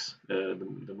basics,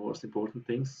 the most important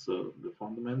things, so the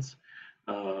fundamentals,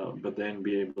 but then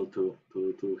be able to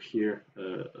hear,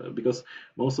 because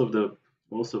most of the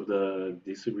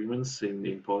disagreements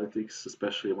in politics,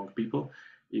 especially among people,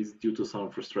 is due to some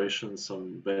frustration,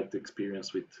 some bad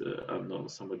experience with I don't know,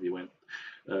 somebody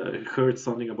heard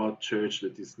something about church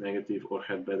that is negative, or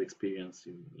had bad experience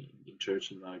in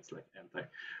church, and now it's like anti.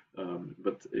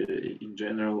 But in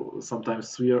general,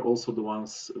 sometimes we are also the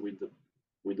ones with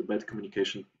the bad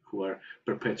communication who are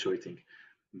perpetuating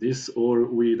this, or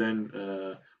we then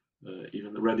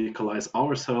even radicalize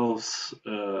ourselves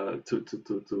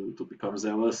to become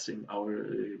zealous in our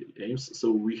aims.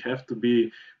 So we have to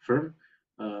be firm,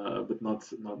 but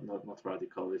not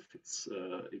radical if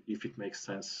it makes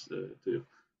sense to you.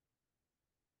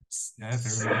 Yeah,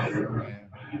 very nice.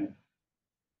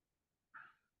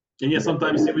 And yeah,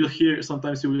 sometimes you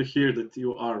will hear that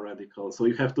you are radical. So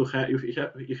you have to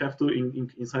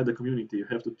inside the community, you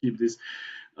have to keep this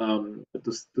to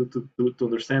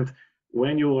understand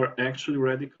when you are actually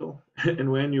radical and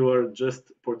when you are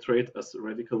just portrayed as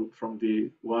radical from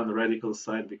the one radical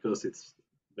side because it's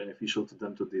beneficial to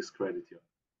them to discredit you.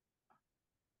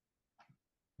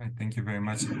 Right, thank you very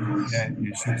much. Yeah,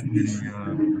 you should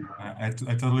really. I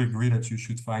totally agree that you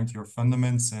should find your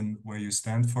fundamentals and where you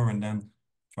stand for, and then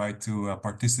try to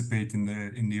participate in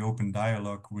the open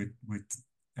dialogue with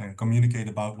and communicate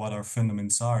about what our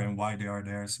fundamentals are and why they are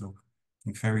there. So I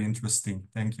think very interesting.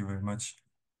 Thank you very much,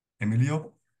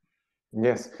 Emilio.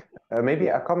 Yes, maybe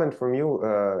a comment from you,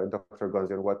 Dr.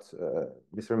 Gonzi, on what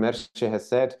Mr. Merše has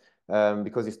said,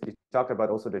 because he talked about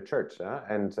also the church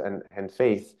and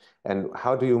faith, and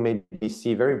how do you maybe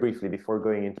see very briefly before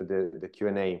going into the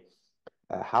Q&A,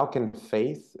 how can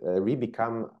faith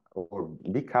re-become,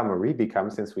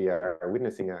 since we are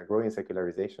witnessing a growing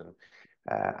secularization,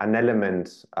 an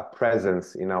element, a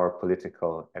presence in our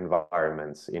political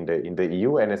environments in the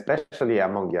EU, and especially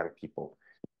among young people?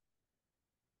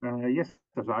 Yes,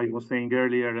 as I was saying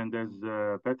earlier, and as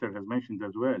Peter has mentioned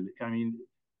as well, I mean,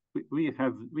 we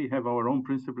have our own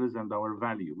principles and our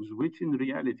values, which in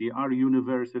reality are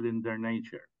universal in their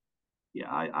nature. Yeah,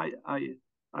 I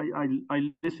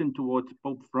listened to what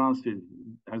Pope Francis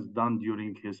has done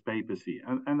during his papacy,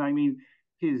 and I mean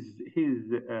his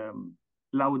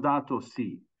Laudato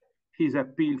Si, his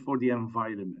appeal for the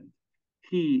environment.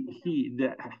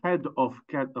 The head of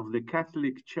the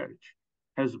Catholic Church,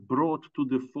 has brought to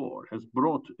the fore, has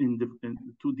brought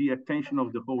to the attention of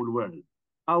the whole world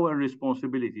our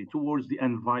responsibility towards the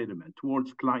environment, towards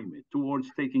climate, towards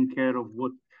taking care of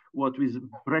what is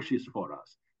precious for us.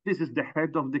 This is the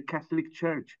head of the Catholic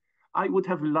Church. I would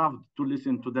have loved to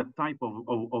listen to that type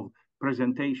of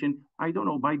presentation, I don't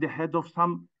know, by the head of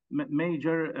some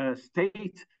major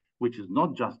state, which is not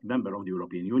just member of the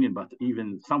European Union, but even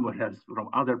somewhere else from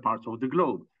other parts of the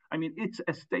globe. I mean, it's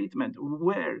a statement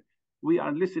where we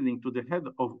are listening to the head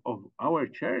of our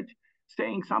church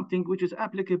saying something which is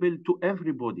applicable to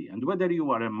everybody. And whether you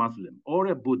are a Muslim or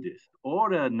a Buddhist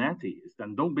or an atheist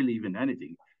and don't believe in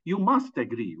anything, you must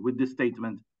agree with the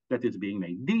statement that is being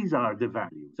made. These are the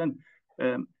values. And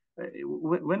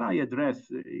when I address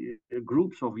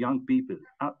groups of young people,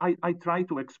 I try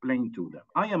to explain to them,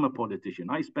 I am a politician.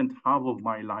 I spent half of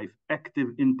my life active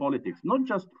in politics, not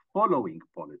just following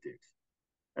politics.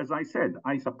 As I said,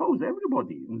 I suppose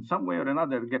everybody in some way or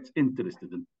another gets interested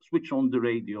and switch on the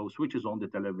radio, switches on the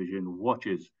television,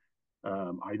 watches,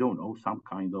 I don't know, some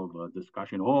kind of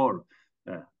discussion, or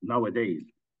nowadays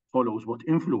follows what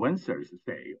influencers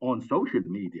say on social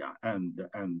media. And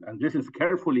listens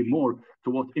carefully more to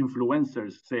what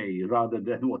influencers say rather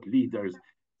than what leaders,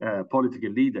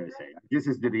 political leaders say. This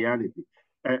is the reality.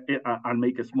 I'll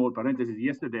make a small parenthesis.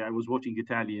 Yesterday, I was watching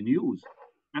Italian news,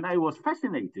 and I was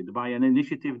fascinated by an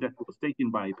initiative that was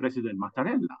taken by President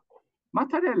Mattarella.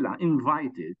 Mattarella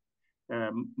invited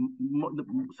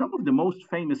some of the most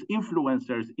famous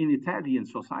influencers in Italian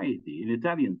society, in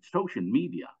Italian social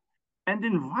media, and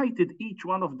invited each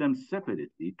one of them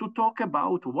separately to talk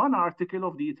about one article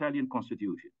of the Italian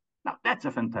Constitution. Now, that's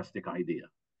a fantastic idea.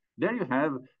 There you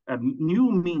have a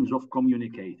new means of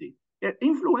communicating.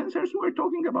 Influencers who are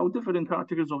talking about different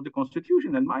articles of the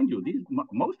Constitution, and mind you,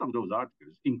 most of those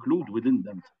articles include within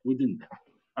them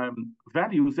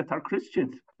values that are Christian,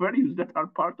 values that are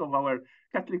part of our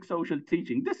Catholic social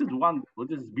teaching. This is wonderful.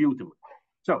 This is beautiful.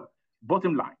 So,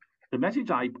 bottom line, the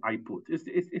message I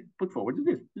put forward is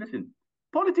this: listen,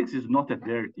 politics is not a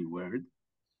dirty word.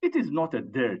 It is not a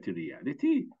dirty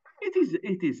reality.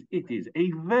 It is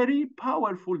a very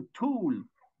powerful tool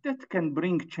that can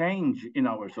bring change in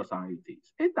our societies.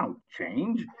 Now,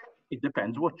 change, it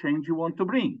depends what change you want to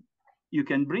bring. You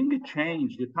can bring a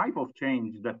change, the type of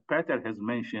change that Peter has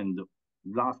mentioned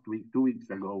last week, 2 weeks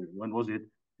ago, when was it,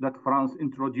 that France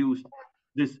introduced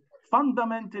this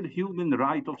fundamental human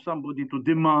right of somebody to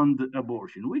demand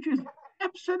abortion, which is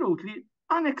absolutely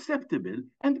unacceptable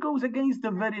and goes against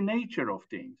the very nature of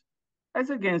things.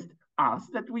 As against us,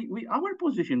 that our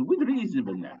position with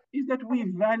reasonableness is that we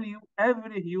value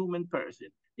every human person,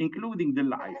 including the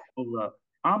life of an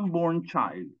unborn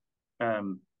child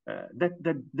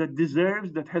that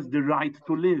deserves, that has the right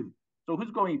to live. So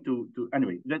who's going to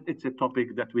anyway, it's a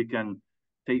topic that we can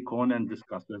take on and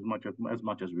discuss as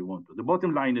much as we want to. The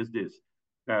bottom line is this: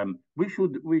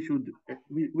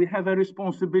 we have a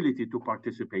responsibility to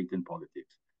participate in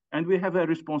politics, and we have a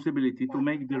responsibility to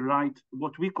make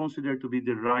what we consider to be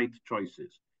the right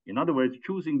choices. In other words,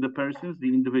 choosing the persons,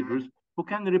 the individuals who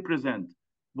can represent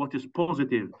what is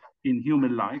positive in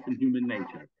human life and human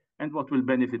nature, and what will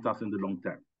benefit us in the long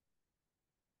term.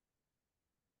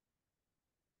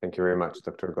 Thank you very much,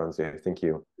 Dr. Gonzi. I think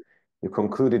you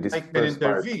concluded this first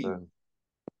part.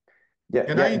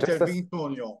 Can I intervene,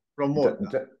 Tonio, from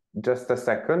Malta? Just a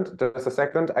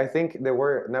second. I think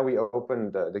now we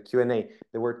opened the Q&A.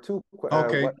 There were two,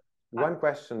 one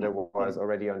question that was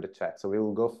already on the chat. So we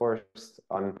will go first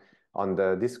on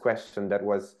this question that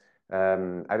was,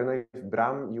 I don't know if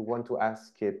Bram, you want to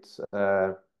ask it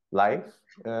live?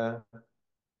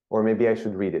 Or maybe I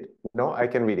should read it. No, I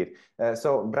can read it.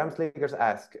 So Bram Sliggers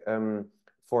asked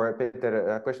for Peter,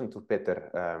 a question to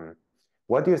Peter.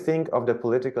 What do you think of the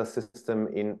political system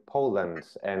in Poland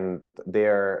and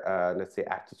their, let's say,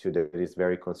 attitude that is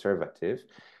very conservative?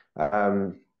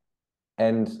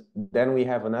 And then we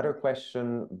have another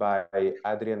question by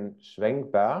Adrian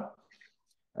Schwenkbar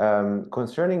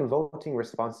concerning voting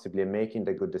responsibly and making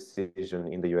the good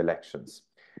decision in the EU elections.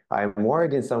 I'm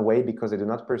worried in some way because I do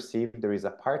not perceive there is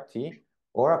a party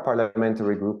or a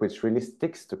parliamentary group which really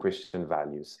sticks to Christian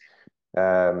values.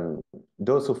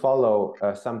 Those who follow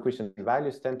some Christian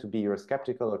values tend to be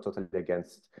Eurosceptical or totally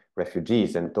against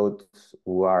refugees, and those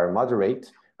who are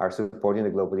moderate are supporting the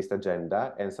globalist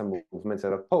agenda and some movements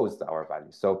that oppose our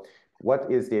values. So what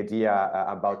is the idea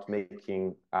about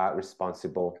making a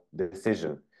responsible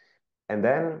decision? And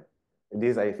then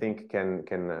This, I think,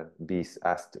 can be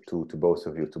asked to both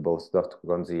of you, to both Dr.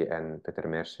 Gonzi and Peter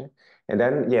Merše. And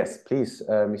then, yes, please,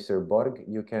 Mr. Borg,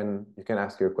 you can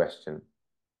ask your question.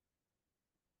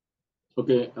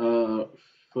 Okay.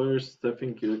 First, I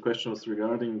think the question was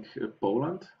regarding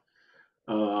Poland.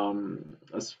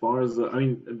 As far as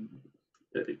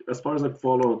as far as I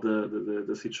follow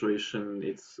the situation,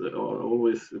 it's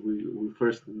always we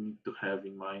first need to have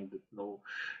in mind that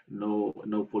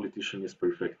no politician is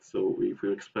perfect. So if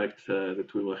we expect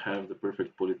that we will have the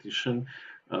perfect politician,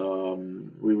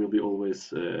 we will be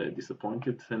always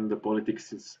disappointed. And the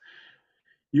politics is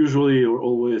usually or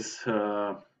always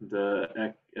the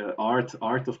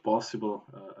art of possible,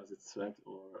 as it's said,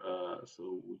 or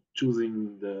so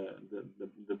choosing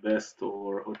the best,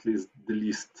 or at least the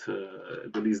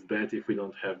least bad if we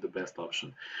don't have the best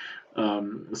option.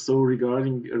 So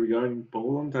regarding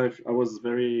Poland, I was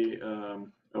very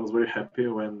happy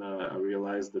when I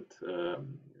realized that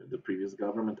the previous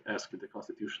government asked the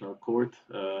Constitutional Court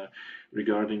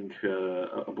regarding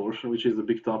abortion, which is a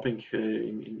big topic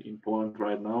in Poland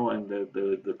right now, and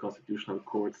the Constitutional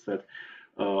Court said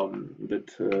that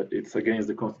it's against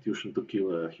the Constitution to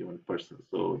kill a human person.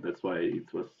 So that's why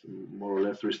it was more or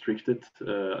less restricted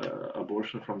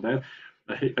abortion from that.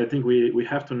 I think we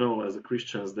have to know as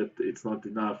Christians that it's not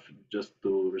enough just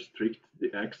to restrict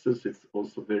the access. It's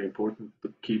also very important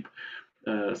to keep,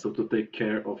 so to take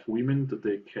care of women, to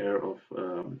take care of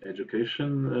education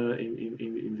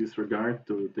in this regard,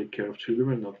 to take care of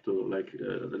children, not to like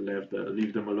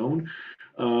leave them alone.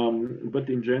 But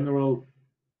in general,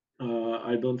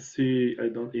 I don't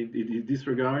in this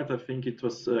regard. I think it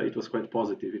was quite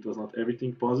positive. It was not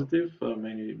everything positive.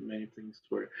 Many things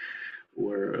were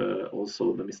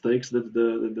also the mistakes that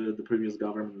the previous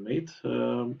government made,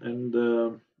 and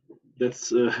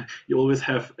that's you always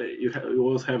have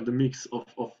the mix of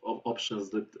options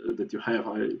that you have.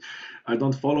 I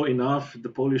don't follow enough the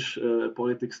Polish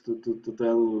politics to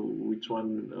tell which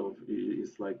one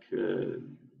is like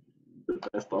the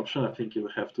best option. I think you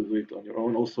have to do it on your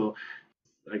own. Also,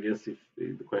 I guess if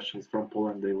the question is from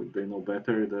Poland, they know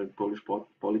better the Polish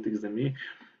politics than me.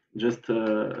 Just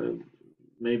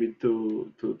maybe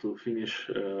to finish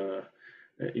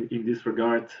in this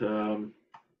regard,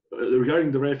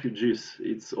 regarding the refugees,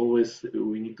 it's always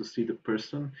we need to see the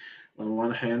person on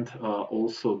one hand,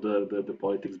 also the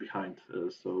politics behind.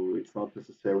 So it's not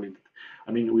necessarily that,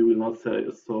 I mean, we will not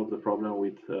solve the problem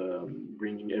with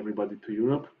bringing everybody to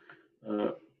Europe,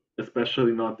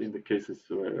 especially not in the cases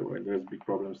where there's big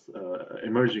problems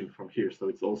emerging from here. So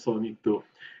it's also need to,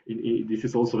 this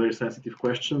is also a very sensitive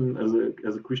question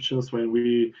as a Christians, when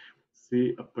we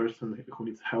see a person who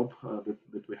needs help,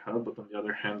 that we help, but on the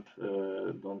other hand,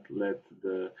 don't let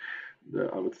the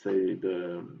I would say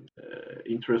the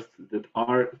interests that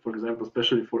are, for example,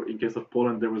 especially in case of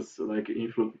Poland, there was like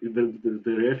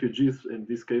the refugees in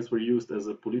this case were used as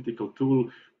a political tool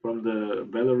from the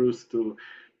Belarus to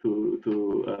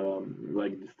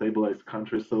like destabilize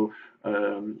countries. So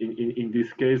in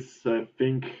this case, I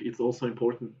think it's also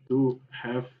important to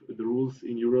have the rules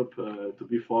in Europe to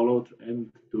be followed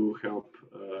and to help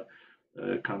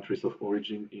countries of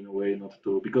origin in a way, not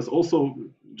to, because also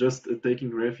just taking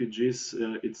refugees,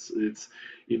 it's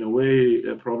in a way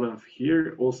a problem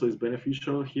here also is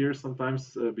beneficial here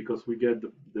sometimes, because we get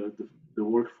the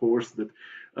workforce that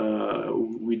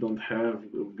we don't have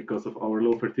because of our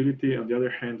low fertility. On the other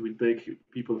hand, we take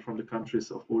people from the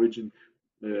countries of origin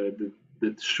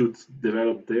that should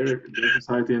develop their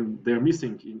society, and they're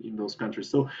missing in those countries.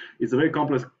 So it's a very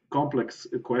complex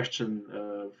question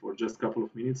for just a couple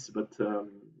of minutes, but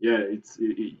yeah,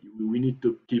 we need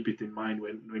to keep it in mind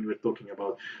when we're talking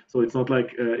about. So it's not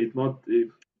like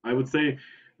I would say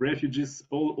refugees,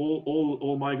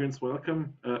 all migrants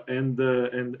welcome, and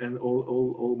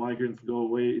all migrants go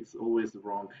away. It's always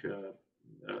wrong,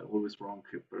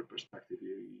 perspective.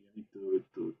 You need to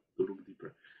look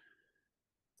deeper.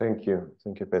 Thank you,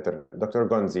 Peter. Dr.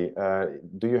 Gonzi,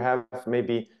 do you have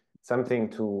maybe something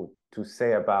to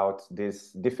say about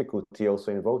this difficulty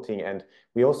also in voting? And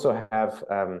we also have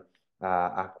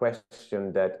a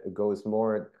question that goes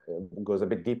a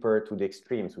bit deeper to the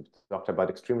extremes. We've talked about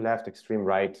extreme left, extreme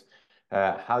right.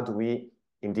 How do we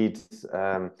indeed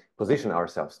position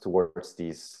ourselves towards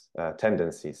these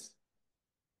tendencies?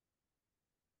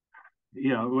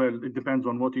 Yeah, well, it depends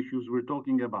on what issues we're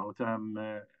talking about.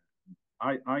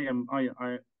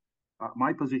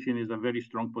 My position is a very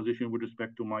strong position with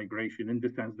respect to migration, in the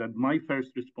sense that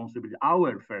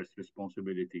our first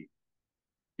responsibility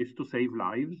is to save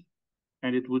lives,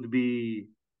 and it would be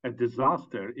a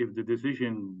disaster if the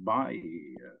decision by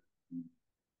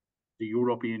the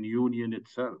European Union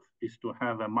itself is to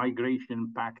have a migration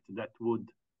pact that would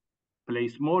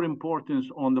place more importance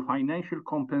on the financial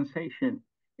compensation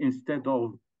instead of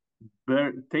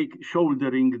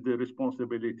shouldering the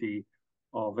responsibility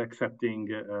of accepting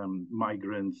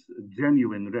migrants,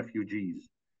 genuine refugees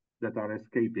that are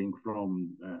escaping from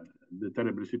the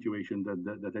terrible situation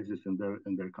that exists in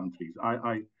their countries.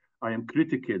 I am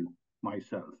critical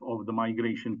myself of the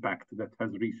migration pact that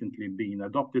has recently been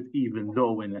adopted, even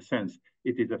though in a sense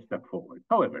it is a step forward.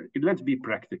 However, let's be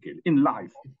practical. In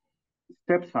life,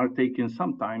 steps are taken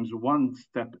sometimes one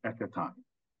step at a time.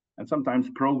 And sometimes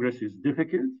progress is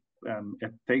difficult.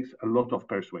 It takes a lot of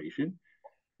persuasion.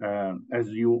 As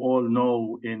you all know,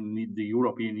 in the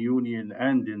European Union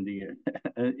and in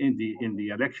the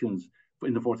elections,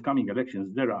 in the forthcoming elections,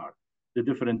 there are the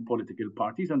different political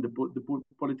parties and the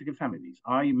political families.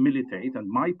 I militate, and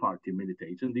my party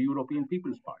militates in the European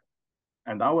People's Party.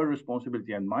 And our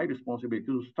responsibility and my responsibility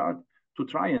to start to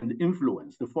try and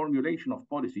influence the formulation of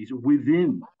policies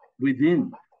within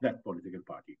that political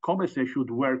party. COMECE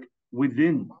should work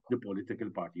within the political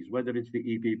parties, whether it's the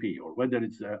EPP or whether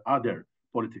it's other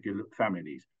political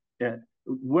families.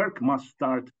 Work must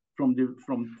start from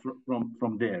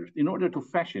there in order to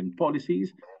fashion policies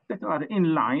that are in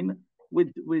line with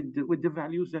the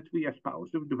values that we espouse,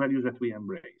 with the values that we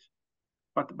embrace.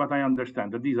 But I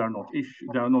understand that these are not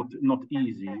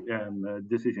easy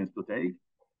decisions to take.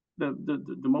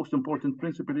 The most important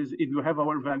principle is, if you have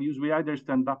our values, we either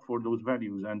stand up for those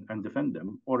values and defend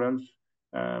them, or else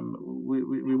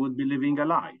we would be living a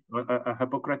lie, a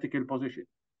hypocritical position.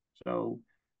 So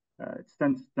it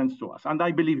stands to us. And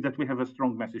I believe that we have a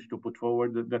strong message to put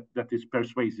forward that is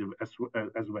persuasive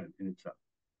as well in itself.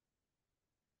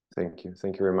 Thank you.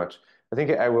 Thank you very much. I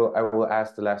think I will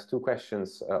ask the last two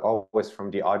questions, always from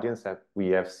the audience that we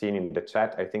have seen in the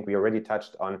chat. I think we already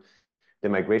touched on the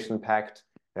migration pact.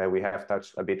 We have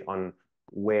touched a bit on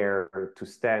where to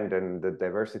stand and the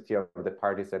diversity of the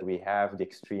parties that we have, the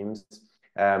extremes.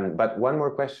 But one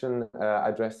more question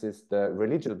addresses the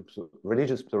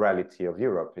religious plurality of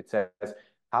Europe. It says,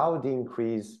 how the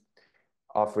increase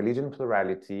of religion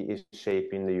plurality is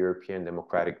shaping the European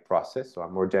democratic process? So a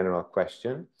more general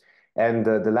question. And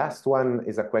the last one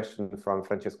is a question from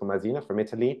Francesco Masina from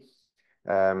Italy,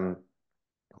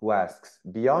 who asks,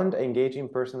 beyond engaging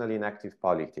personally in active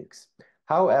politics,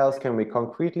 how else can we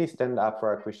concretely stand up for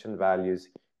our Christian values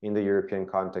in the European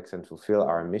context and fulfill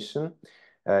our mission?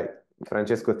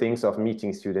 Francesco thinks of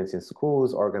meeting students in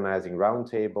schools, organizing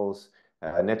roundtables,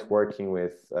 networking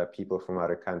with people from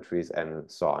other countries, and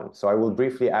so on. So I will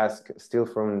briefly ask, still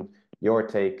from your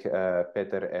take,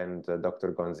 Peter and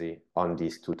Dr. Gonzi, on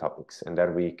these two topics, and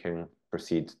then we can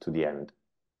proceed to the end.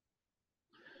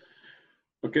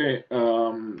 Okay,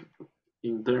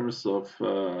 in terms of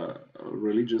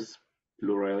religious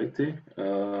plurality,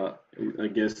 I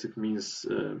guess it means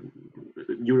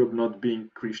Europe not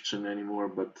being Christian anymore,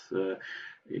 but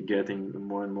getting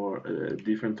more and more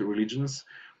different religions.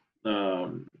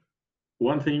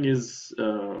 One thing is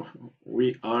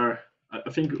I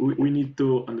think we need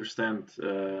to understand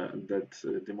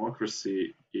that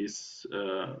democracy is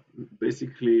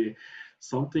basically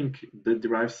something that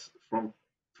derives from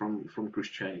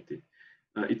Christianity.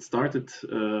 It started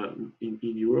in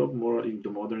Europe, more in the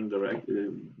modern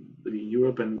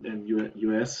Europe and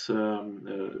US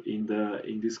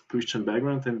in this Christian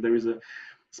background, and there is a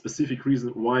specific reason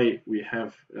why we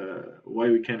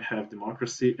can have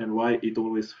democracy and why it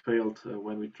always failed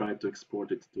when we tried to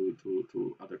export it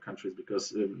to other countries,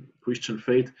 because Christian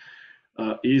faith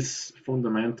is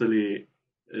fundamentally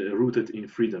rooted in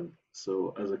freedom.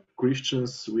 So as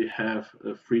Christians, we have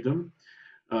freedom.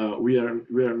 We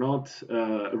are not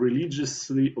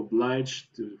religiously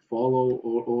obliged to follow,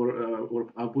 or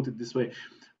I'll put it this way: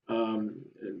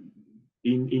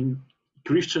 in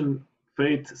Christian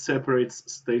faith separates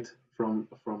state from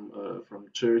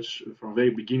church from very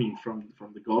beginning,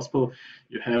 from the gospel.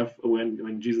 You have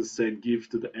when Jesus said, "Give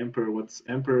to the emperor what's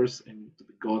emperor's, and to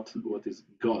the God what is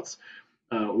God's."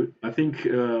 I think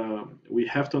we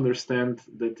have to understand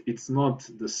that it's not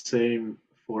the same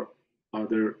for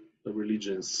other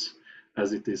religions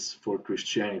as it is for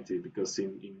Christianity, because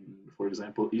in for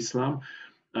example, Islam,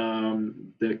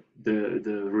 the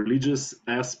religious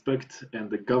aspect and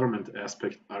the government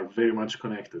aspect are very much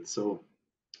connected. So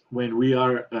when we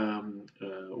are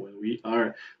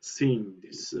seeing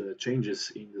these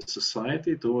changes in the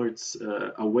society towards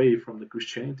away from the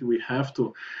Christianity, we have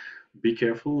to be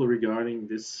careful regarding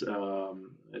this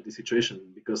situation,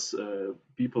 because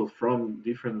people from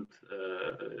different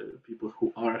people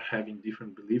who are having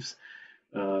different beliefs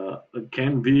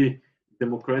can be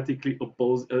democratically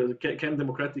can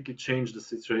democratically change the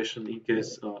situation in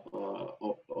case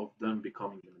of them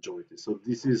becoming the majority. So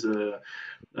this is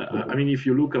I mean, if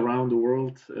you look around the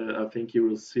world, I think you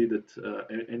will see that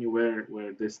anywhere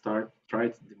where they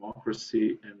tried democracy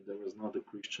and there was not a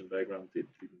Christian background, it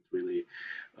didn't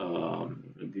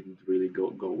really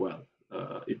go well.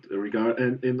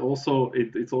 And also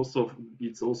it's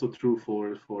also true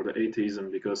for the atheism,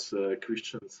 because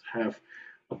Christians have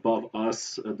above us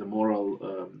the moral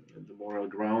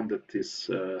ground that is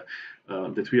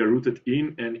that we are rooted in,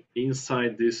 and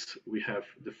inside this we have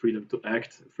the freedom to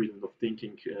act, freedom of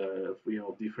thinking,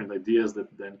 different ideas that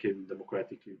then can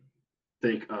democratically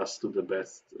take us to the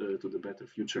better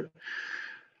future.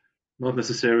 Not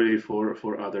necessarily for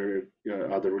other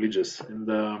religions, and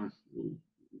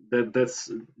that's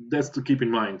to keep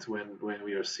in mind when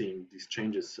we are seeing these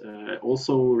changes.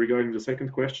 Also, regarding the second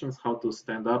question, how to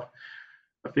stand up,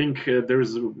 I think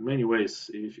there's many ways.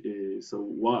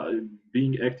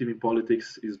 Being active in politics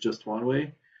is just one way.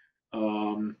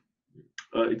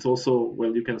 It's also,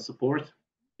 well, you can support.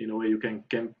 In a way, you can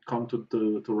come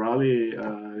to rally,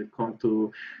 come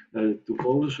to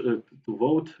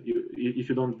vote. If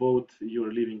you don't vote, you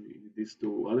are leaving this to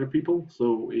other people.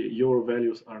 So your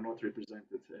values are not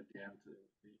represented at the end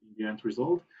in the end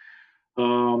result.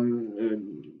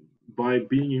 By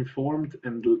being informed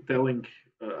and telling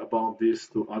about this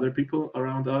to other people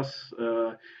around us,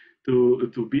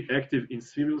 to be active in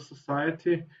civil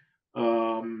society,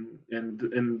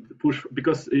 and push,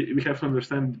 because we have to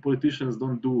understand politicians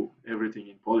don't do everything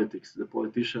in politics. The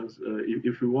politicians,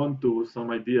 if we want some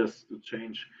ideas to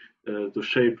change, to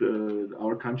shape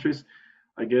our countries,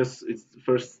 I guess it's the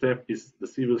first step is the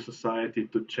civil society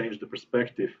to change the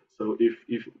perspective. So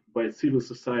if by civil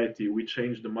society we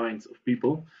change the minds of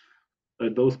people,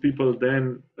 those people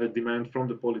then demand from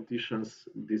the politicians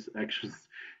these actions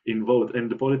in vote,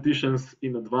 and the politicians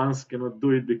in advance cannot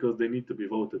do it because they need to be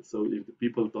voted. So if the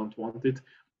people don't want it,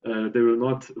 they will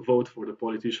not vote for the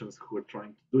politicians who are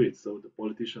trying to do it. So the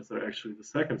politicians are actually the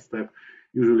second step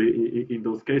usually in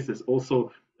those cases.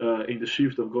 Also, in the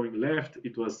shift of going left,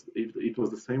 it was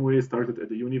the same way. It started at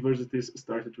the universities,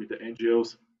 started with the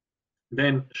NGOs,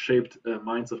 then shaped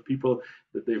minds of people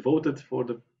that they voted for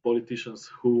the politicians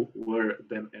who were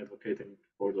then advocating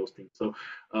for those things. So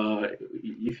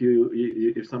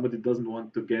if somebody doesn't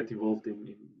want to get involved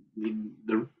in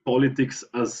the politics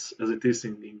as it is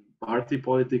in party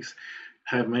politics,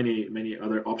 have many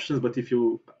other options. But if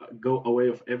you go away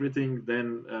of everything,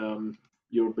 then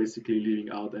you're basically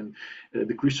leaving out. And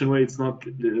the Christian way, it's not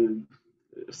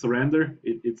surrender.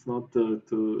 It's not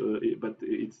but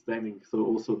it's standing. So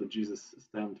also the Jesus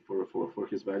stand for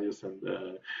his values, and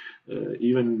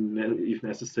even if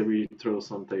necessary, throw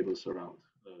some tables around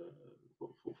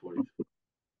for it.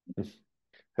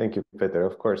 Thank you, Peter,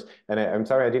 of course. And I'm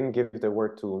sorry I didn't give the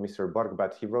word to Mr. Borg,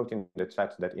 but he wrote in the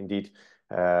chat that indeed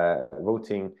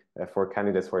voting for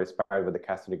candidates who are inspired with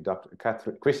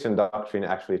the Christian doctrine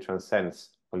actually transcends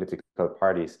political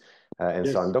parties and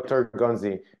yes. So on. Dr.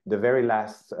 Gonzi, the very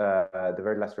last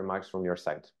remarks from your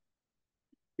side.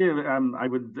 Yeah, I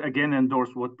would again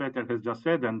endorse what Peter has just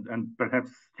said, and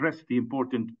perhaps stress the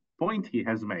important point he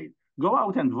has made. Go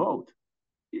out and vote.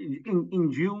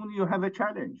 In June, you have a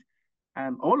challenge.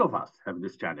 All of us have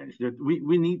this challenge that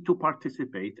we need to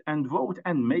participate and vote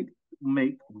and make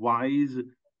wise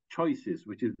choices,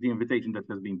 which is the invitation that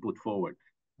has been put forward.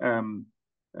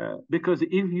 Because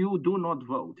if you do not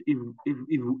vote, if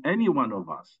any one of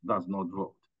us does not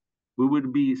vote, we will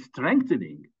be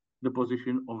strengthening the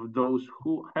position of those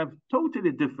who have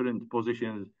totally different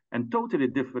positions and totally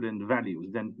different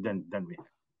values than we have.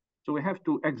 So we have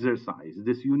to exercise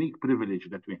this unique privilege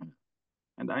that we have.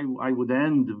 And I would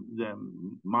end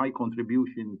my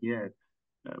contribution here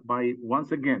by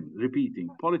once again repeating,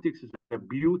 politics is a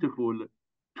beautiful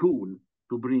tool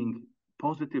to bring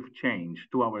positive change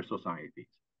to our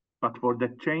societies. But for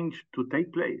that change to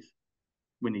take place,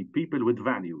 we need people with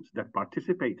values that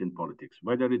participate in politics,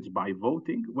 whether it's by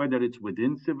voting, whether it's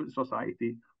within civil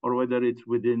society, or whether it's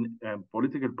within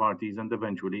political parties, and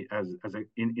eventually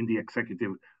in the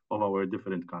executive of our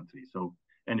different countries. So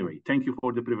anyway, thank you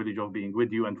for the privilege of being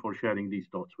with you and for sharing these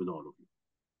thoughts with all of you.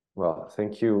 Well,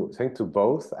 thank you. Thank to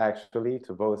both, actually,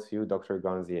 to both you, Dr.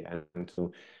 Gonzi, and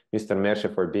to Mr. Merše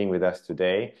for being with us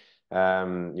today.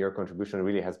 Your contribution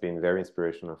really has been very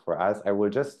inspirational for us. I will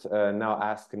just now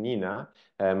ask Nina,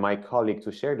 my colleague,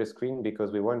 to share the screen,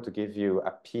 because we want to give you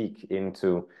a peek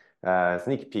into,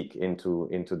 sneak peek into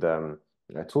the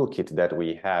toolkit that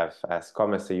we have as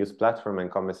COMECE Youth Platform and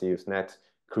COMECE Youth Net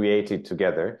created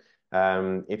together.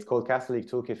 It's called Catholic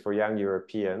Toolkit for Young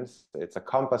Europeans. It's a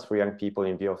compass for young people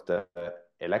in view of the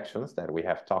elections that we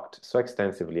have talked so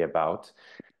extensively about.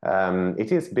 It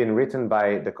has been written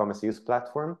by the COMECE Youth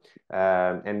platform,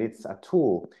 and it's a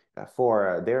tool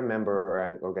for their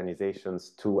member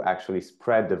organizations to actually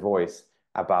spread the voice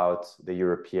about the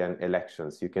European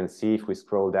elections. You can see, if we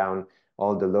scroll down,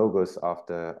 all the logos of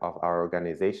our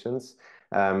organizations.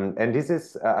 And this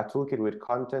is a toolkit with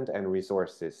content and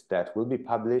resources that will be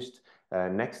published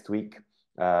next week.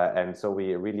 And so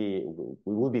we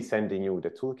will be sending you the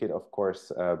toolkit, of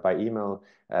course, by email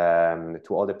to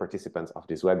all the participants of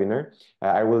this webinar.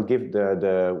 I will give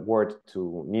the word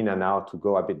to Nina now to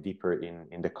go a bit deeper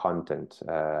in the content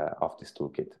of this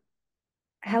toolkit.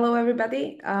 Hello,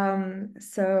 everybody.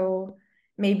 So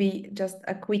maybe just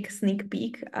a quick sneak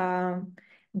peek.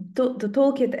 The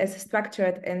toolkit is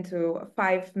structured into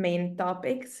 5 main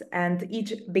topics, and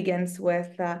each begins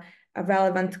with a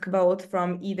relevant quote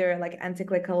from either like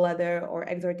encyclical letter or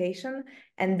exhortation,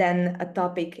 and then a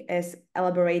topic is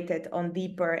elaborated on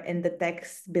deeper in the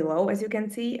text below, as you can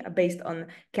see, based on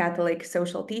Catholic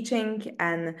social teaching.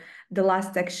 And the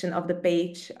last section of the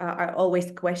page are always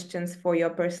questions for your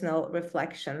personal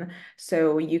reflection,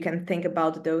 so you can think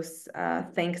about those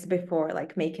things before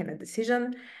like making a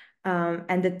decision.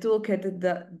 And the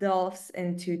toolkit delves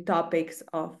into topics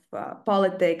of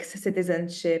politics,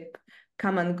 citizenship,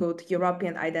 common good,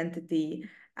 European identity,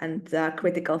 and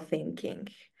critical thinking.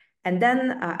 And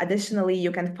then additionally,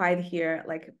 you can find here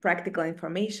like practical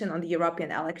information on the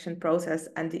European election process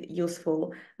and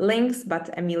useful links, but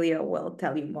Emilio will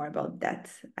tell you more about that,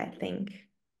 I think.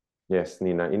 Yes,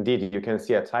 Nina, indeed, you can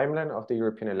see a timeline of the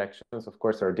European elections. Of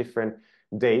course, there are different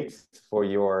dates for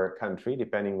your country,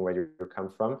 depending where you come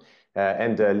from.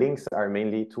 And the links are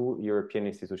mainly to European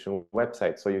institution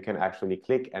websites. So you can actually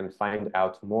click and find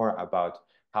out more about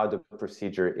how the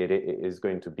procedure is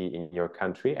going to be in your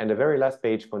country. And the very last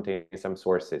page contains some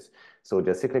sources. So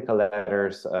the cyclical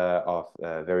letters of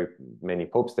very many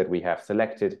popes that we have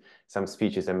selected, some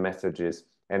speeches and messages,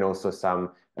 and also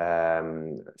some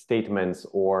statements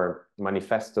or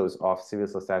manifestos of civil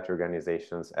society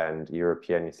organizations and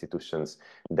European institutions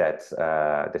that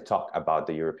talk about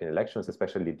the European elections,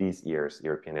 especially this year's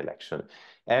European election.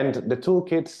 And the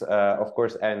toolkit, of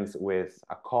course, ends with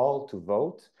a call to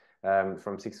vote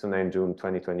from 6 to 9 June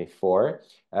 2024,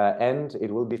 and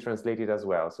it will be translated as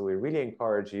well. So we really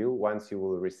encourage you, once you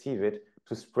will receive it,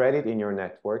 to spread it in your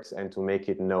networks and to make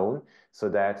it known, so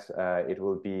that it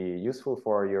will be useful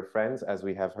for your friends, as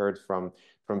we have heard from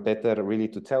Peter, really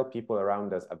to tell people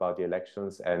around us about the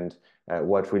elections and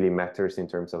what really matters in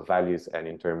terms of values and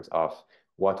in terms of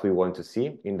what we want to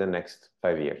see in the next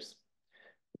 5 years.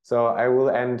 So I will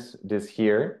end this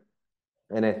here.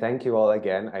 And I thank you all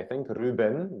again. I thank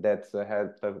Ruben that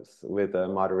helped us with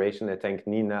moderation. I thank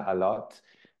Nina a lot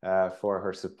for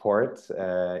her support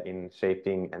in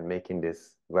shaping and making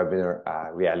this webinar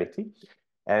a reality.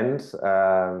 And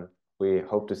we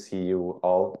hope to see you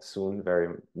all soon, very,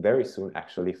 very soon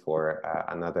actually, for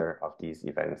another of these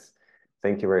events.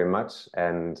 Thank you very much,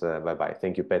 and bye-bye.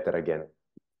 Thank you, Peter, again. It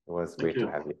was great to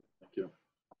have you. Thank you.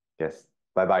 Yes,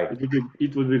 bye-bye.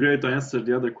 It would be great to answer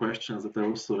the other questions that are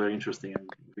also very interesting in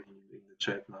the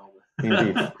chat now.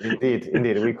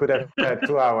 Indeed. We could have had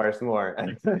 2 hours more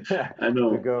I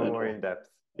know, to go more in depth.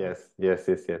 Yes.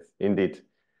 Indeed.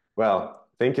 Well,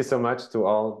 thank you so much to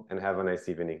all, and have a nice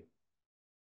evening.